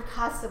director of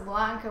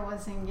Casablanca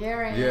was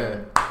Hungarian?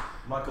 Yeah.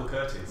 Michael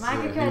Curtis.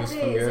 Michael Yeah, he was Curtis, he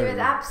was Hungarian.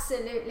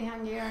 absolutely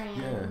Hungarian.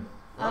 Yeah.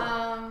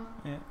 Wow.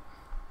 Yeah.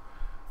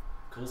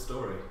 Cool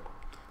story.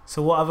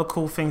 So what other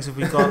cool things have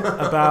we got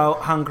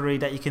about Hungary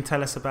that you can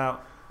tell us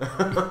about?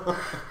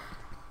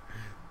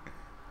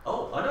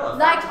 Oh, I know. a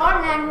Like fact our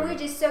about Hungary.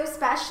 language is so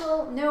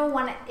special.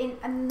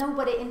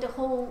 Nobody in the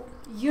whole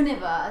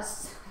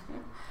universe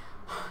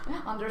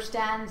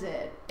understands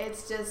it.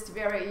 It's just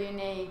very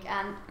unique,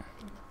 and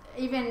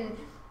even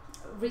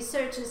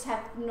researchers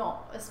have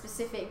not a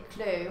specific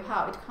clue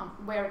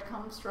where it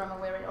comes from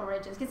and where it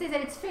originates. Because they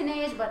said it's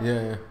Finnish, but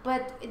Yeah.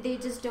 but they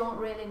just don't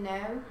really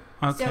know.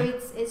 Okay.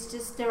 So it's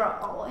just there are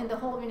all, in the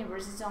whole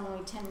universe. It's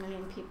only 10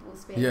 million people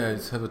speaking. Yeah,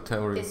 it's have a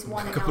theory. This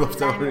one a and couple only of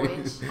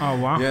theories. language. Oh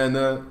wow. Yeah,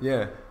 no,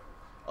 yeah.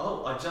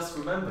 Oh, I just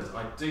remembered.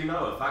 I do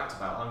know a fact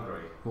about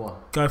Hungary.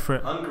 What? Go for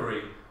it.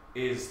 Hungary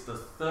is the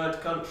third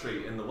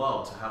country in the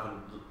world to have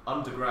an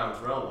underground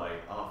railway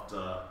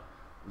after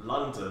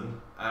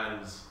London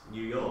and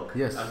New York.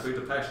 Yes. And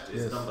Budapest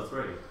is Yes. number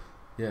 3.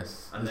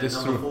 Yes, And is then this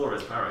number true? 4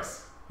 is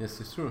Paris. Yes,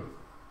 it's true.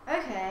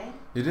 Okay.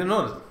 You didn't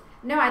know that?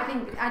 No, I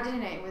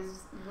didn't know it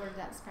was were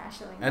that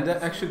special. in And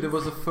that actually, there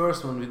sense. was the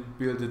first one we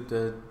built it.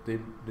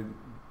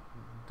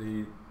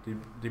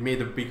 They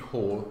made a big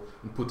hole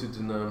and put it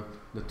in the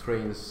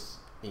trains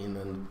in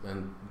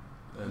and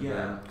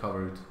Yeah.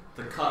 covered.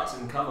 The cut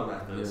and cover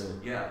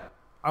method. Yeah.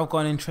 I've got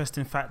an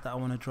interesting fact that I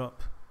want to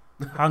drop.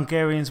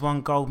 Hungarians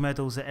won gold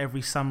medals at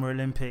every Summer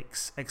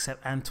Olympics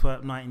except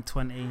Antwerp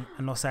 1920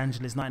 and Los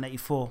Angeles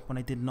 1984 when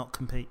they did not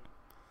compete.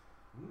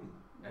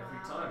 Every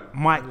Wow. time.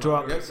 Mic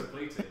drop. Hungary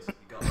completed. You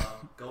got a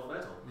gold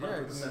medal. Yeah,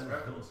 100%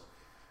 records.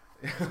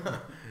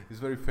 It's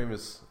very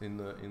famous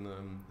in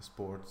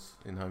sports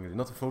in Hungary.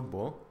 Not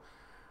football,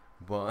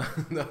 but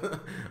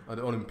at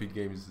the Olympic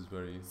Games is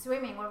very.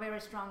 Swimming, we're very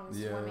strong in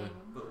Yeah. swimming.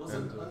 But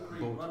wasn't And, Hungary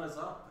both.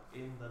 runners-up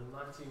in the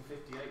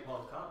 1958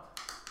 World Cup?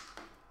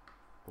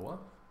 What?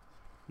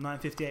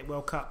 1958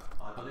 World Cup.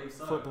 I believe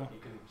so. Football. You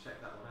can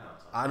check that one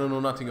out. I don't know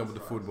nothing That's about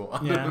the right. football.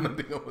 I Yeah. don't know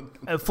nothing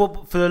about.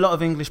 Football, for a lot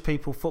of English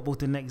people, football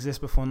didn't exist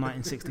before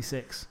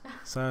 1966.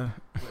 So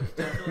Well, it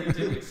definitely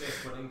didn't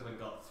exist when England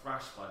got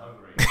thrashed by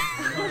Hungary in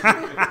the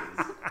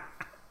 1950s.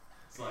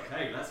 It's like,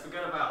 hey, let's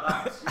forget about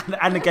that.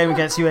 and the game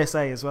against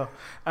USA as well.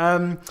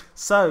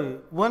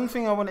 So one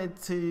thing I wanted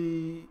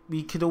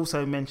we could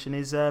also mention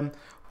is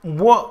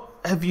what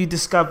have you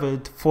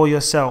discovered for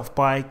yourself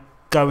by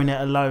going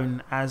it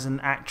alone as an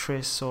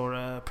actress or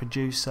a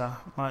producer?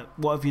 Like,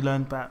 what have you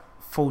learned about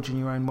forging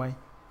your own way?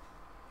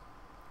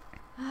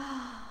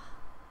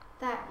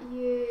 That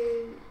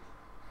you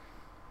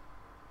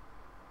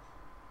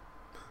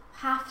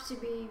have to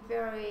be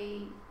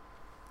very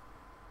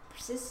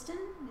persistent.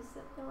 Is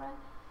that the right?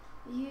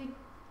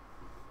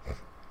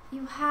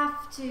 You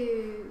have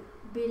to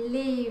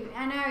believe.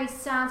 I know it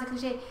sounds a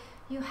cliche.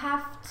 You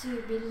have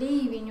to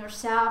believe in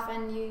yourself,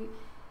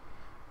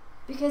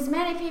 because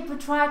many people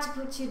try to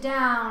put you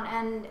down,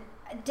 and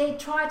they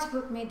try to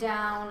put me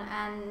down,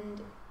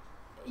 and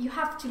you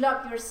have to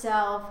love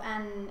yourself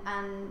and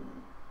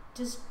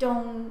just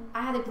don't.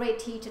 I had a great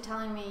teacher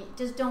telling me,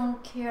 just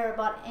don't care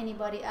about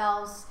anybody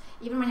else.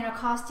 Even when you're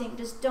casting,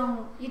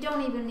 you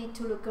don't even need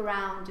to look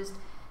around.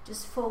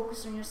 Just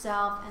focus on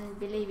yourself and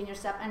believe in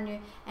yourself,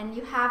 and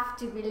you have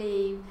to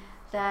believe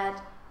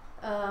that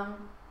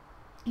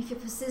if you're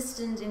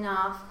persistent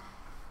enough,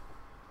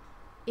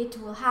 it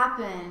will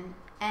happen.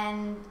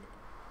 And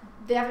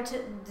the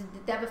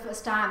ever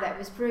first time that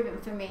was proven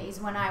for me is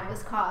when I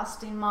was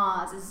cast in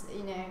Mars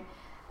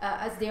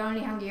as the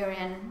only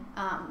Hungarian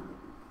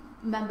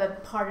member,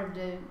 part of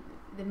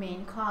the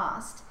main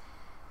cast.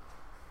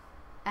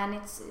 And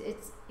it's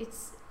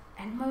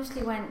and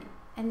mostly when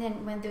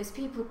those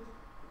people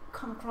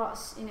come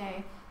across,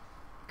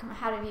 come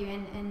ahead of you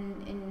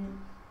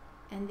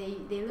and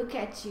they look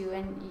at you,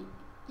 and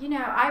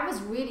I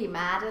was really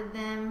mad at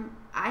them.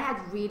 I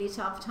had really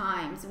tough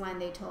times when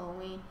they told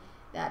me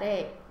that,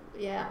 hey,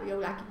 yeah,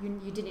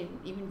 you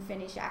didn't even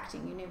finish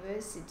acting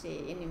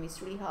university, and it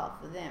was really hard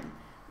for them.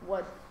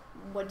 What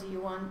do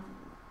you want?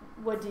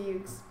 What do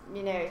you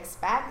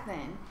expect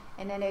then?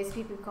 And then those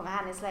people come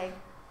out and it's like,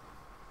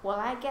 well,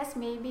 I guess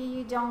maybe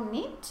you don't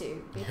need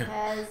to,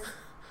 because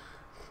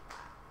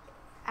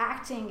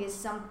acting is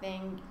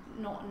something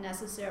not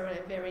necessarily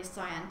very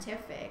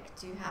scientific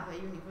to have a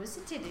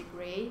university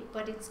degree,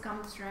 but it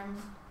comes from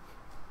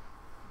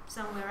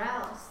somewhere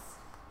else.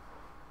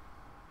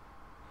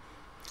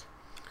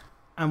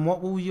 And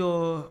what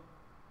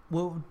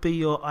would be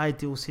your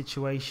ideal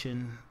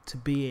situation to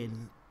be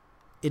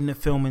in the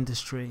film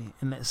industry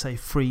in, let's say,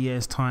 3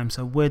 years' time?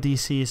 So where do you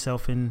see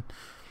yourself in?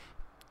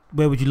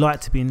 Where would you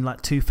like to be in,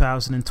 like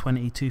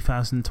 2020,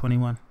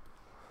 2021?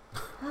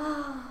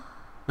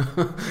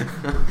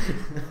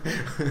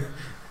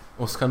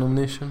 Oscar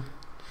nomination?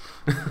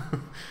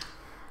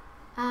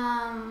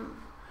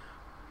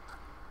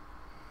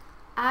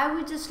 I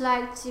would just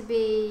like to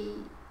be,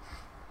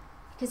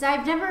 because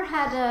I've never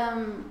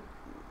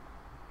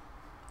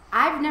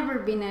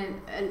been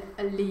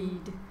a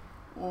lead,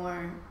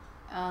 or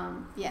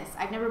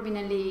I've never been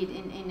a lead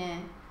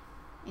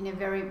in a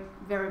very,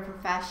 very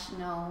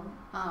professional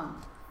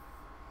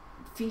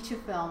feature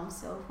film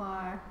so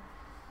far.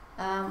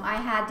 I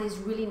had these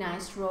really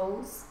nice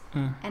roles,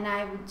 and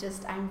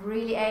I'm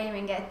really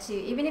aiming to,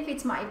 even if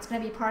it's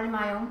going to be partly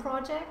my own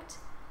project,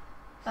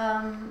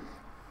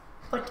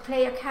 but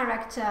play a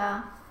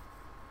character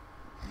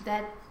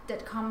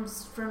that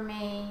comes from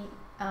me,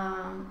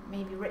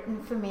 maybe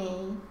written for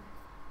me,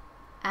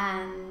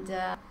 and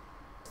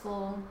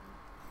full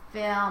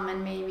film,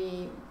 and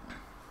maybe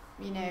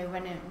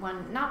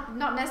when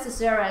not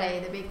necessarily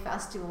the big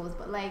festivals,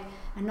 but like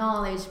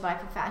acknowledged by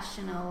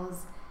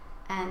professionals,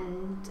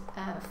 and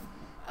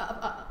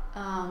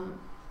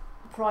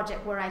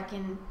project where I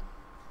can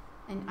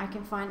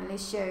finally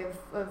show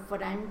of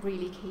what I'm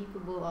really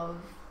capable of.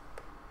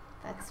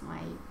 That's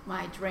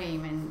my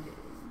dream, and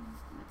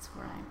that's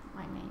where I'm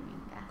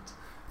aiming at.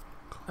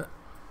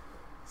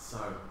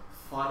 So,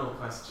 final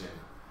question.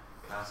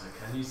 Kata,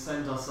 can you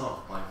send us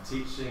off by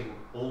teaching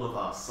all of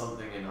us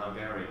something in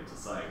Hungarian to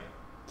say?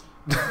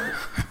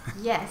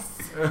 Yes.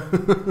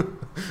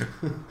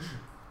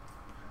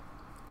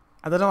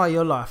 I don't know why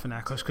you're laughing,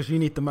 Akos, because you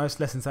need the most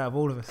lessons out of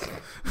all of us.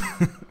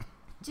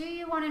 Do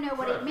you want to know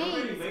what it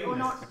means or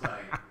not?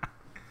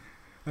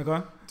 No, go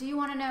on. Do you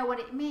want to know what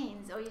it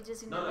means, or you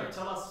just No,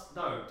 tell us.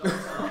 No,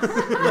 don't tell us.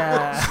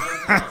 Yeah.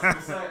 Don't tell us.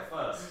 We'll say it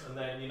first, and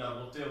then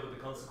we'll deal with the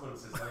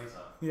consequences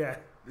later. Yeah.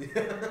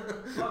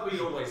 Like we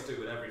always do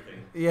with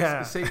everything.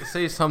 Yeah.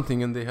 Say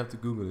something and they have to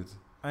Google it.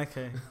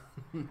 Okay.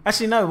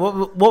 Actually, no.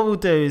 What we'll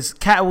do is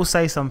Kat will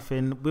say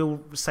something.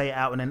 We'll say it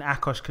out, and then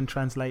Akos can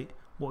translate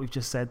what we've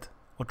just said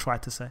or try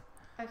to say.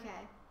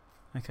 Okay.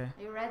 Okay.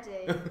 Are you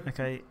ready?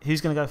 Okay.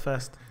 Who's gonna go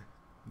first?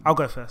 I'll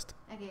go first.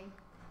 Okay.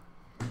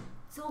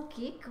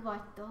 Cukik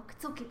vagytok.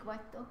 Cukik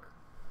vagytok.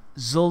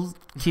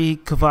 Zolki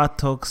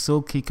kvatok.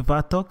 Zolki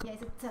kvatok.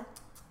 Yeah, it's a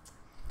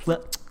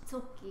What?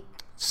 Cukik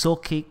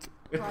Zolki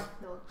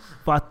vagytok.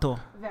 vato.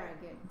 Very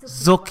good.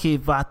 Zoki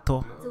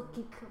vato.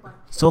 Cukik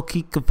vagytok.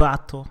 Zoki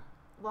kvato.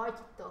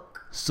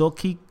 Vagytok.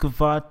 Zoki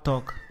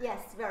kvatok.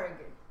 Yes, very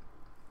good.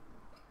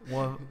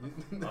 What?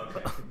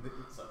 Okay.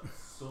 So,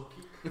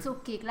 Soki.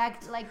 Cukik,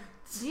 like,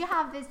 do you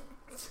have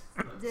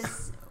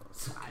this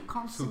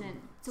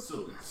consonant?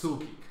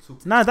 Cukik.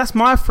 No, that's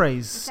my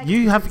phrase. Like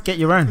You have to get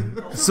your own.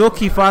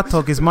 Zoki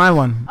vatok is my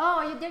one.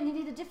 Oh, you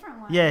need a different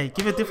one. Yeah,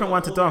 give a different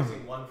one to Dom.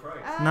 One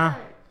phrase. Oh, No.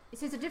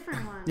 so it's a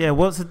different one. Yeah,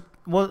 what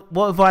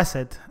have I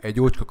said? Egy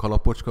ócska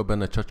kalapocska,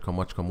 benne csacska,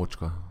 macska,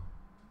 mocska.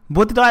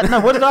 What did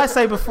I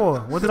say before?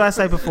 What did I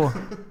say before?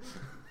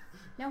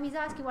 No, he's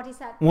asking what he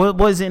said.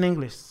 What is it in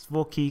English?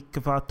 Zoki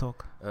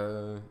kvatok.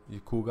 You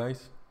cool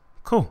guys?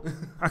 Cool.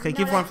 Okay, No,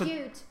 give one like for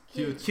cute.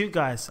 cute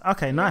guys.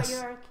 Okay, nice.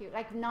 You're cute,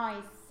 like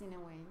nice in a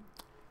way.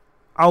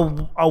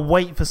 I'll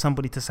wait for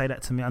somebody to say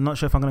that to me. I'm not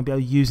sure if I'm going to be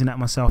able to using that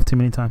myself too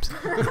many times.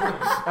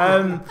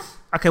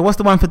 Okay, what's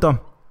the one for Dom?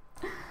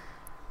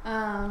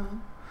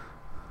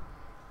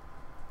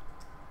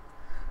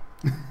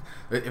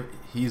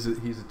 He's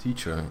a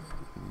teacher.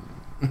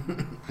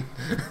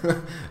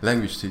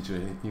 Language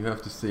teacher. You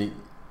have to say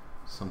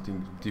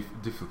something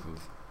difficult.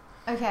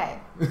 Okay.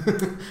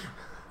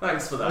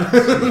 Thanks for that.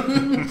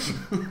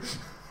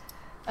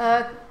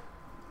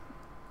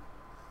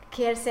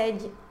 Kérsz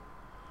egy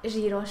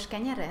zsíros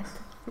kenyeret?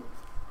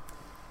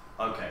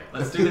 Okay,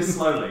 let's do this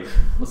slowly.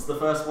 What's the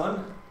first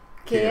one?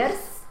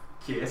 Kérsz?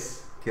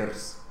 Kiss.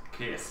 Kers.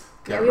 Kiss.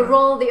 Yeah, we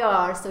roll the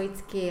R, so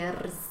it's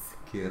kérsz.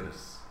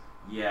 Kers.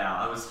 Yeah,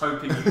 I was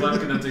hoping you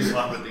weren't going to do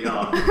one with the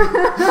R.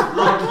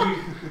 Like you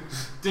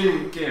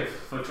didn't give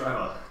for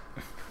Trevor.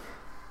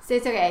 So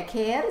it's okay.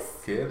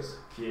 Kérsz Kers.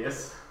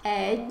 Kiss.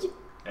 egy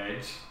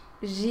Edge.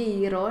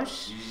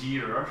 zsíros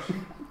Zsíros.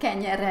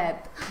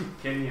 kenyeret.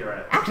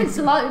 Kenyeret. Actually, it's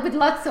a lot with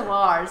lots of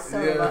R's.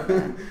 Sorry about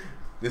that.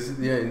 This is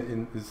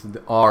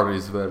the R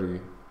is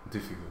very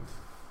difficult.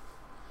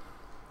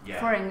 Yeah.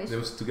 For English.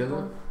 Those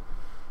together?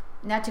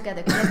 Not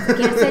together.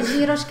 Kérsz egy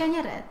zsíros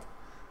kenyeret?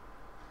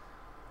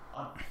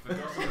 I've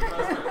forgotten the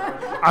first bit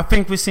already. I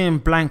think we're seeing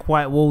blank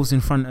white walls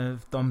in front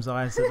of Dom's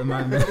eyes at the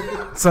moment.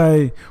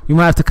 So we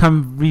might have to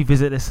come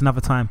revisit this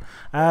another time.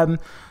 I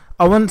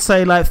want to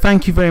say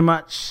thank you very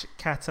much,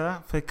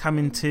 Kata, for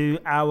coming to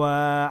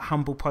our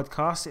humble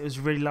podcast. It was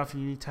really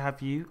lovely to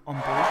have you on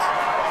board.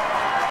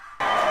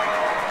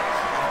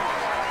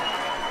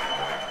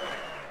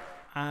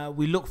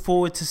 We look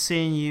forward to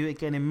seeing you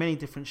again in many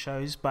different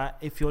shows, but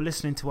if you're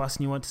listening to us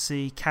and you want to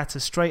see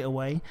Kata straight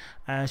away,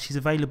 she's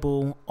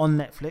available on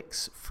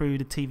Netflix through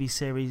the TV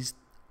series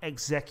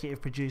executive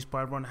produced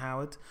by Ron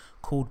Howard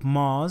called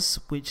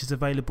Mars, which is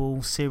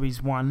available series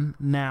 1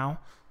 now,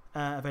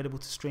 available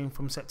to stream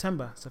from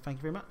September. So thank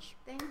you very much.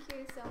 Thank you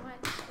so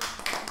much.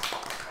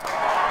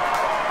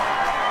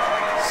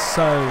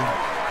 So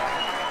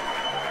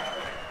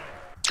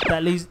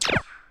that leaves.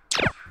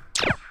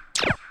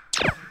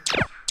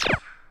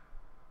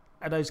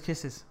 Are those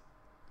kisses?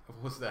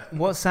 What's that?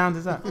 What sound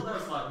is that? I thought that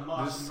was like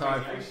Martian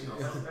side- radiation or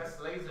something. That's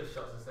laser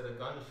shots instead of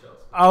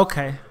gunshots.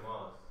 Okay.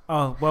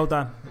 Oh, well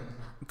done.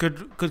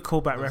 Good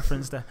callback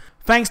reference there.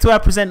 Thanks to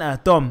our presenter,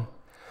 Dom.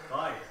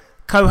 Bye.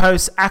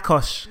 Co-host,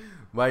 Akos,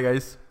 Bye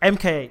guys.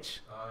 MKH,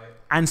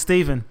 and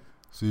Stephen.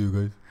 See you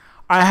guys.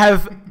 I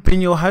have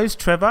been your host,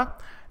 Trevor.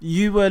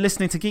 You were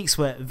listening to Geek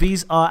Sweat.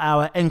 These are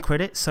our end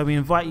credits, so we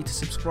invite you to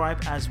subscribe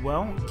as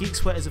well. Geek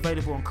Sweat is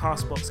available on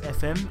Castbox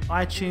FM,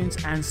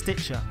 iTunes, and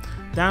Stitcher.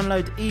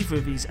 Download either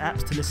of these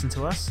apps to listen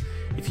to us.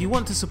 If you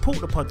want to support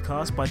the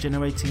podcast by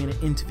generating an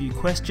interview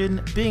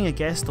question, being a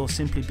guest, or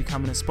simply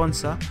becoming a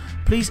sponsor,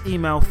 please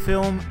email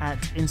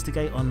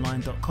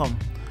film@instigateonline.com.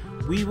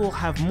 We will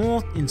have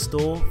more in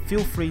store.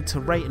 Feel free to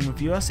rate and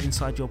review us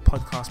inside your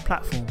podcast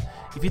platform.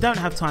 If you don't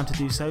have time to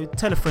do so,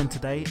 tell a friend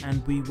today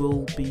and we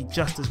will be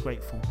just as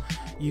grateful.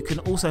 You can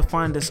also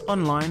find us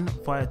online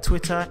via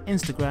Twitter,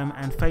 Instagram,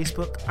 and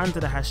Facebook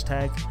under the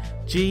hashtag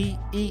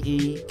GEEKSWEAT.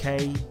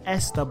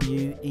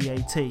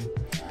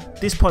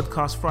 This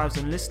podcast thrives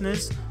on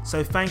listeners,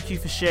 so thank you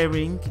for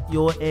sharing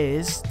your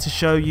ears to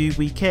show you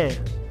we care.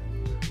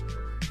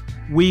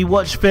 We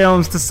watch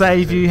films to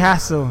save you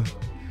hassle.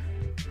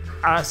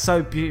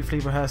 So beautifully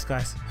rehearsed,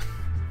 guys.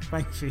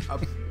 Thank you.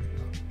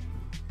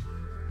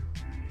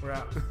 We're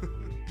out.